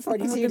chapter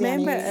 42,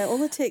 Remember, Danny. it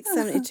only takes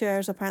 72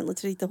 hours apparently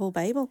to read the whole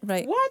Bible.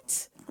 Right.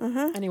 What?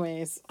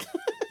 Anyways.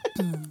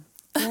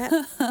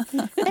 Yeah.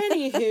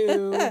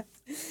 Anywho.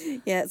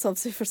 Yeah, it's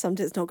obviously for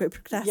somebody that's not going to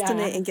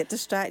procrastinate and get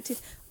distracted.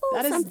 Oh,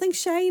 That is something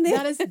shiny.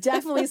 That is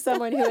definitely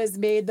someone who has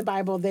made the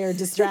Bible their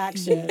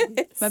distraction.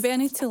 Maybe I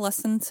need to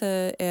listen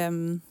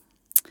to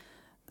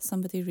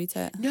somebody read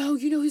it. No,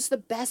 you know who's the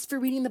best for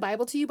reading the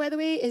Bible to you, by the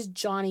way, is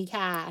Johnny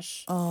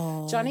Cash.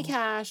 Oh. Johnny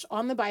Cash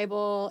on the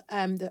Bible,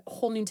 the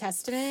whole New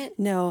Testament.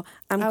 No,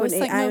 I'm I going was to...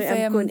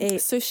 thinking I'm going to...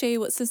 Sushi,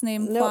 what's his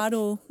name? Nope.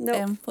 Poirot.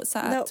 Nope. What's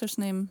that Nope. actor's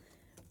name?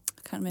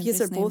 I can't remember Yous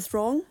his are name. both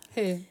wrong.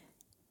 Who?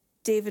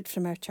 David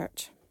from our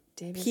church.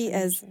 David He from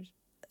your is church.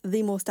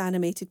 the most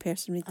animated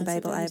person read the That's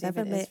Bible the thing, I've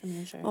ever David is met. from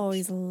your church. Oh,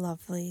 he's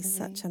lovely. He's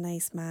such a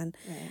nice man.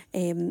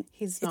 Right.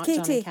 He's not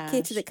Katie, Johnny Cash.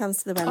 Katie that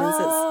comes to the women's.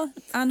 Oh,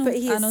 I know, but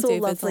he I is know so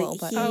David lovely. a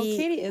little bit. Oh,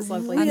 Katie is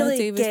lovely. I know really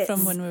David gets-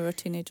 from when we were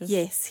teenagers.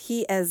 Yes,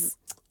 he is.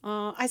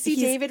 I see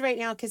David right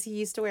now because he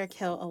used to wear a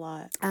kilt a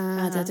lot.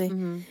 Did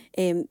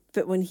he?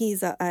 But when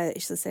he's I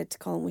actually said to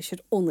Colin, we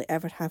should only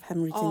ever have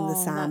him reading the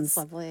Psalms. That's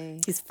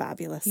lovely. He's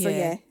fabulous. So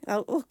yeah,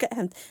 we'll get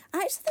him.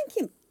 I actually think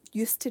he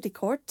used to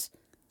record.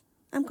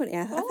 I'm going to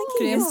ask. I think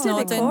he Graham's used to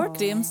nodding. record.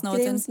 Graham's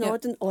nodding. Graham's Yep.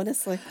 nodding,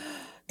 honestly.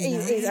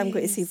 I'm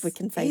going to see if we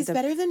can find He's him.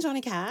 better than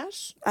Johnny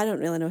Cash. I don't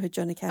really know who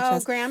Johnny Cash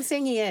is. Graham's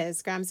saying he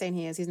is. Graham's saying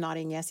he is. He's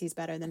nodding. Yes, he's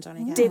better than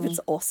Johnny Cash. David's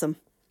awesome.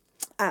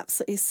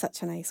 Absolutely, he's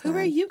such a nice man. Who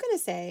are you going to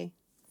say,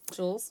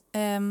 Jules? I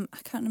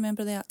can't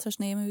remember the actor's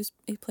name.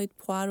 He played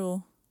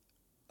Poirot.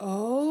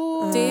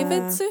 Oh.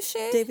 David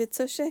Suchet? David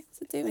Suchet.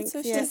 Is it David Thanks,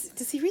 Suchet? yeah.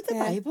 Does he read the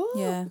Bible?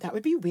 Yeah. That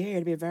would be weird.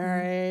 It'd be a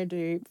very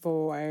deep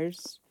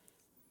voice.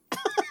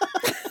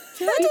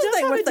 I don't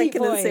think we're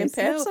thinking of the same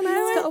No, person.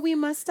 he's got a wee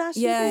mustache.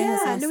 Yeah, he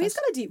has a No, mustache. he's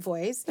got a deep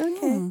voice.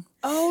 Okay.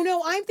 Oh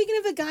no, I'm thinking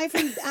of the guy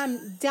from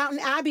Downton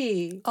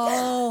Abbey.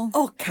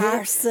 Oh,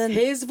 Carson.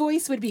 His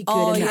voice would be good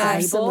Oh, in the yeah.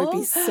 Carson Bible. would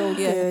be so Yeah.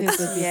 good. His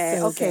would be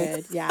so okay.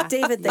 good. Yeah.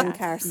 David then Yeah.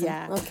 Carson.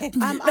 Yeah. Okay.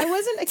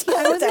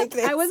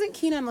 I wasn't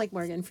keen on like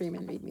Morgan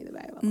Freeman read me the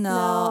Bible. No,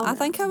 No. I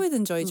think I would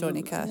enjoy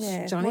Johnny Cash.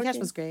 Yeah. Johnny Cash Morgan-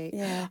 was great.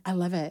 Yeah. I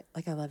love it.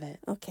 Like I love it.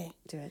 Okay.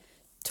 Do it.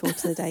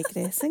 Totally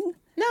digressing.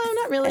 No,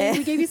 not really.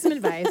 We gave you some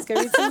advice.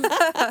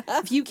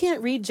 If you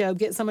can't read Job,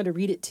 get someone to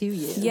read it to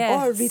you.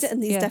 Yes. Or read it in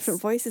these Yes.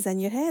 different voices in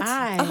your head.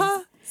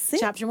 Aye. See?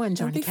 Chapter 1,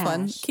 Johnny That'd be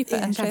fun. Cash. Keep it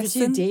Chapter 2,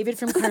 interesting. David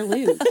from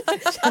Carluke.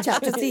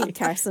 Chapter 3,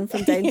 Carson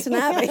from Downton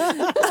Abbey.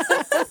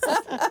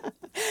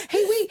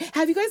 Hey, wait.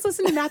 Have you guys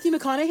listened to Matthew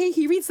McConaughey?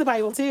 He reads the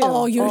Bible too.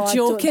 Oh, you're I don't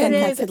joking. think I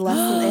It is could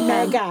listen to him.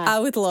 mega. I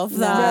would love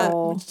that.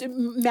 No.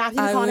 Matthew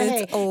I would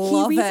McConaughey. He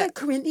love reads it. like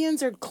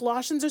Corinthians or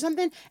Colossians or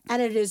something,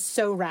 and it is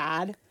so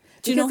rad.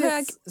 Do you know Because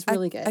how it's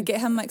really good. I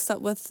get him mixed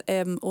up with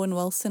Owen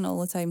Wilson all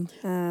the time?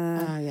 Oh,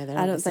 yeah, they're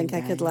I not don't the same think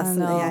I guy. could listen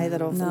to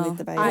either of them read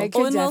the Bible. I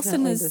could Owen Wilson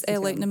definitely is listen to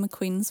him. Lightning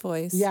McQueen's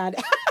voice. Yeah, I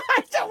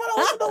don't want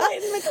to listen to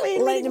Lightning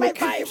McQueen reading my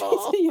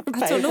Bible.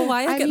 I don't know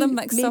why I get them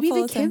mixed up maybe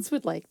all the the time. kids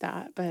would like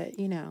that, but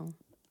you know.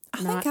 I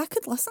think I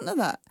could listen to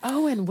that.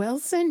 Owen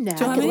Wilson now.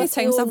 Do you know how many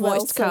times I've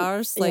watched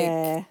Cars? Like,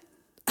 yeah.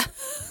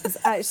 It's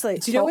actually,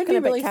 Do you know what would talking be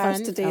about really cars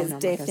fun? today Oh, is no, I'm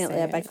not gonna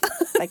definitely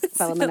say a big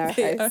film in our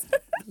house.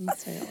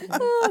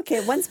 Oh,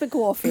 okay, once we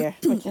go off here,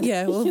 we can,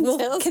 yeah, you can tell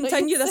we'll us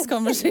continue this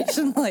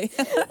conversation. Like,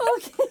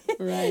 Okay.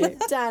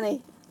 Right.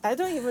 Danny, I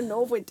don't even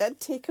know if we did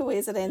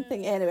takeaways or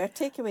anything. Anyway, our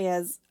takeaway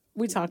is,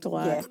 We talked a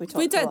lot. yeah, we talked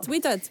we a did, lot. we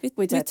did,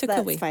 We did. took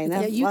That's away. fine.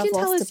 Yeah, I've- you I've can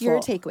tell lost us the your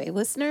plot. takeaway.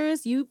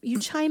 Listeners, you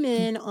chime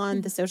in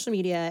on the social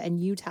media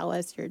and you tell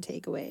us your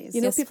takeaways.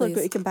 You know, Yes, people are going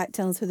please. to come back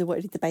telling us who they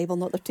want to read the Bible,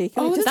 not their takeaway.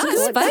 Oh, Just that's to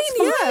That's go, fine. That's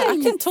Yeah, I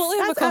fine. can totally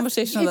have a That's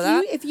conversation if about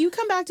that. If you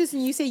come back to us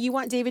and you say you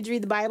want David to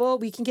read the Bible,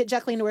 we can get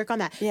Jacqueline to work on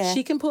that. Yeah.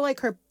 She can pull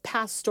like her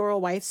pastoral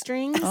wife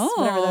strings,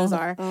 Oh. whatever those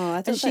are. Oh, I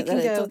don't and she think can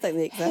they- I go, don't think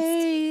they exist.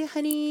 hey,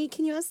 honey,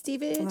 can you ask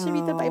David to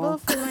read the Bible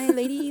for my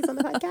ladies on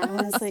the podcast?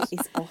 Honestly,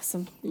 he's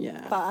awesome.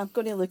 Yeah. But I'm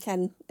going to look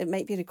in. It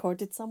might be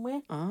recorded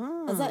somewhere.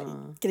 Ah. Is it?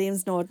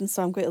 Graham's nodding,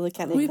 so I'm going to look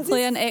in it. We 'cause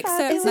play it's an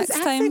excerpt Is his next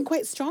accent time.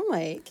 quite strong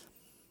like?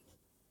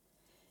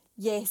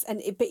 Yes,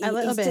 and but A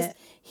little he's bit. just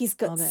he's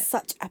got Little bit.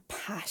 such a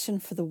passion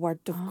for the Word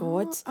of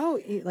God. Oh,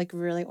 like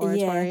really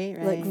oratory,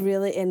 right? like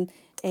really in.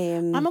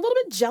 I'm a little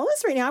bit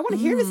jealous right now. I want to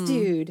hear this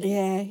dude.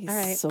 Yeah, he's All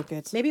right. so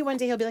good. Maybe one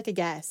day he'll be like a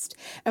guest.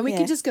 And we Yeah.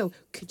 could just go,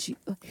 could you?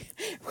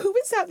 Who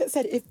was that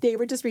said if they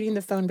were just reading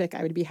the phone book,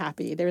 I would be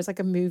happy? There was like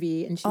a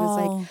movie and she was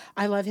like,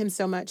 I love him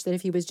so much that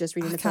if he was just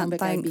reading I the phone can't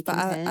book, I'd be think, but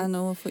content. I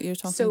know of what you're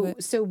talking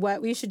about. So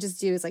what we should just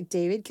do is like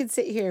David could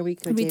sit here and we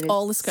could Read David,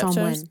 all the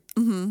scriptures.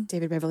 someone,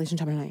 David, Revelation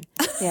chapter 9.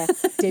 Yeah,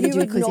 David, you do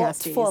would not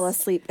Ecclesiastes. fall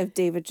asleep if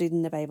David's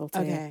reading the Bible to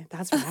Okay,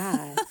 that's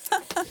rad.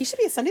 He should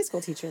be a Sunday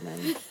school teacher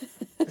then.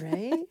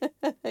 Right?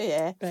 you.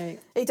 Yeah, Right.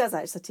 he does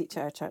actually teach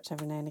at our church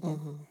every now and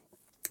again.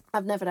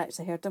 I've never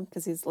actually heard him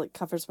because he's like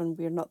covers when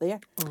we're not there.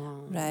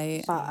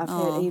 Right. But I've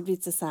heard he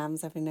reads the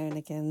Psalms every now and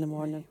again in the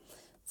morning.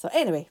 So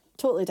anyway,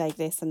 totally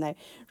digressing now.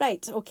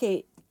 Right,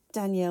 okay.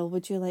 Danielle,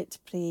 would you like to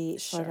pray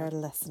for our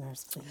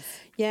listeners, please?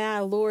 Yeah,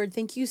 Lord,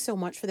 thank you so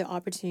much for the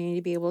opportunity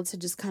to be able to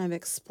just kind of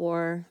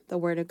explore the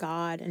Word of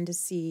God and to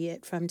see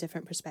it from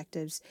different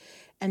perspectives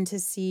and to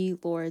see,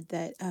 Lord,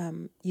 that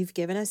you've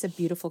given us a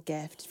beautiful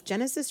gift.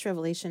 Genesis to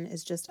Revelation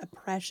is just a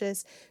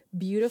precious,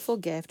 beautiful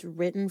gift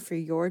written for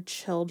your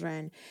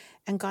children.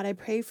 And God, I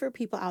pray for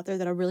people out there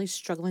that are really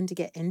struggling to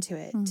get into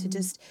it, to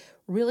just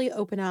really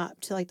open up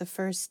to like the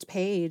first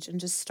page and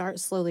just start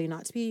slowly,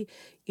 not to be,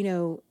 you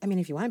know, I mean,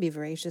 if you want to be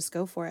voracious,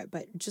 go for it,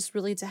 but just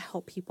really to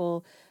help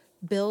people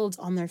build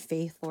on their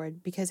faith,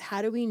 Lord, because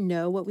how do we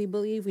know what we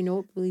believe? We know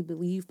what we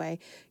believe by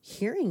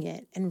hearing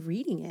it and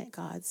reading it,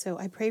 God. So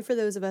I pray for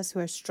those of us who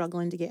are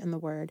struggling to get in the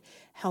Word.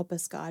 Help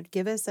us, God.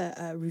 Give us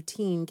a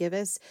routine. Give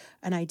us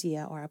an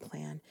idea or a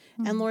plan.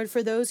 And Lord,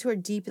 for those who are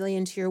deeply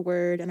into your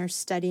Word and are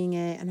studying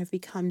it and have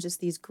become just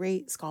these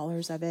great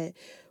scholars of it,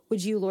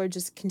 would you, Lord,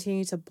 just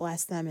continue to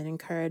bless them and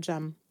encourage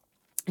them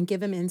and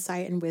give them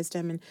insight and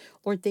wisdom. And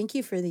Lord, thank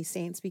you for these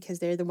saints because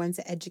they're the ones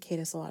that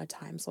educate us a lot of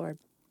times, Lord.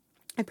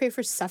 I pray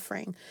for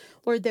suffering,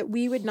 Lord, that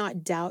we would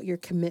not doubt your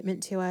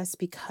commitment to us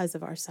because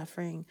of our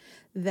suffering,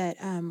 that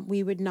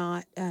we would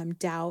not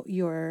doubt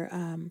your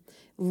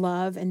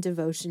love and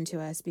devotion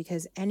to us,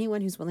 because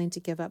anyone who's willing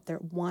to give up their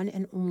one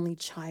and only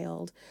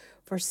child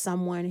for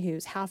someone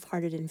who's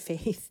half-hearted in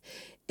faith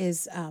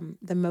is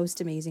the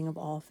most amazing of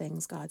all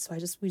things, God. So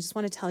we just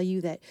want to tell you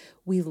that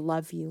we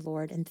love you,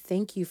 Lord, and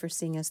thank you for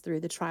seeing us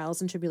through the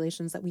trials and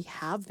tribulations that we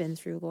have been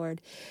through,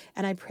 Lord.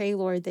 And I pray,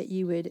 Lord, that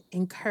you would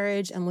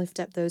encourage and lift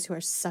up those who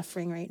are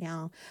suffering right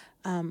now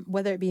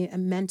whether it be a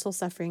mental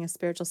suffering, a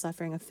spiritual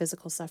suffering, a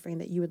physical suffering,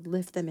 that you would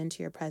lift them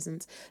into your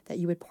presence, that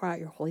you would pour out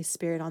your Holy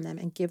Spirit on them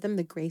and give them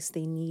the grace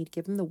they need,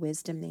 give them the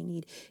wisdom they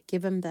need,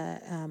 give them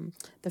the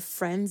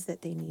friends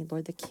that they need,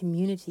 Lord, the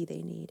community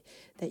they need,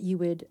 that you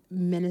would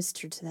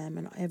minister to them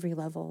on every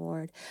level,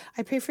 Lord.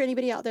 I pray for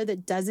anybody out there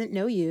that doesn't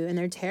know you and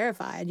they're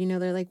terrified.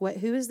 They're like,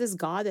 who is this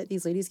God that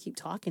these ladies keep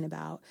talking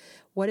about?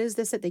 What is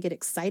this that they get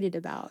excited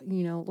about?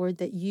 Lord,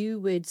 that you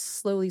would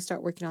slowly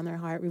start working on their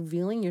heart,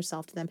 revealing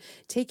yourself to them,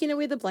 taking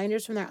away the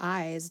blinders from their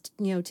eyes,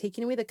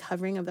 taking away the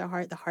covering of their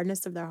heart, the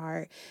hardness of their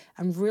heart,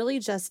 and really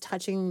just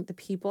touching the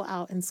people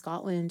out in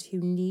Scotland who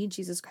need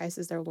Jesus Christ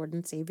as their Lord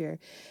and Savior.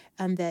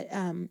 And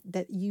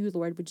that you,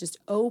 Lord, would just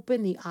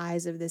open the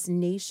eyes of this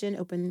nation,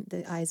 open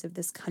the eyes of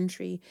this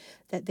country,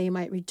 that they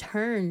might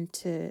return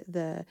to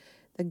the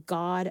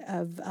God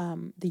of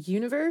the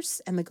universe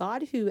and the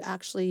God who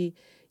actually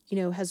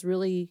has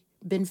really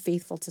been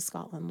faithful to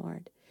Scotland,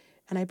 Lord.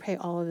 And I pray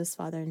all of this,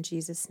 Father, in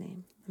Jesus'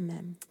 name.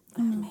 Amen.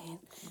 Amen.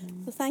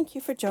 Well, thank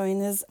you for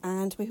joining us,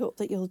 and we hope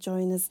that you'll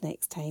join us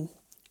next time.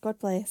 God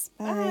bless.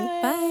 Bye.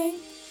 Bye.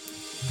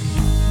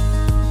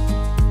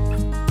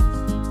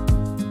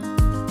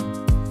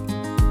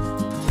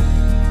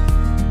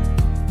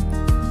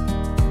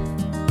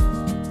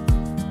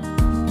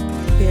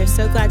 We are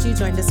so glad you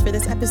joined us for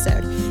this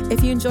episode.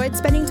 If you enjoyed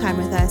spending time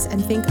with us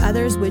and think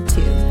others would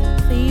too,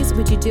 please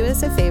would you do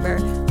us a favor,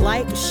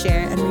 like,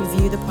 share, and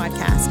review the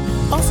podcast.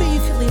 Also, you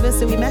could leave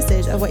us a wee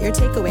message of what your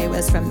takeaway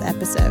was from the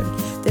episode.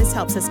 This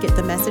helps us get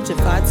the message of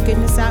God's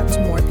goodness out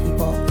to more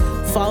people.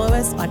 Follow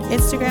us on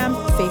Instagram,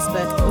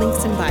 Facebook,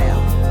 links in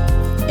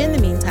bio. In the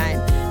meantime,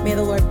 may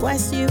the Lord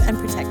bless you and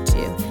protect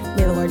you.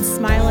 May the Lord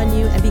smile on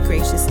you and be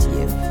gracious to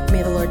you.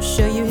 May the Lord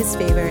show you his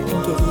favor and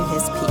give you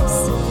his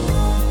peace.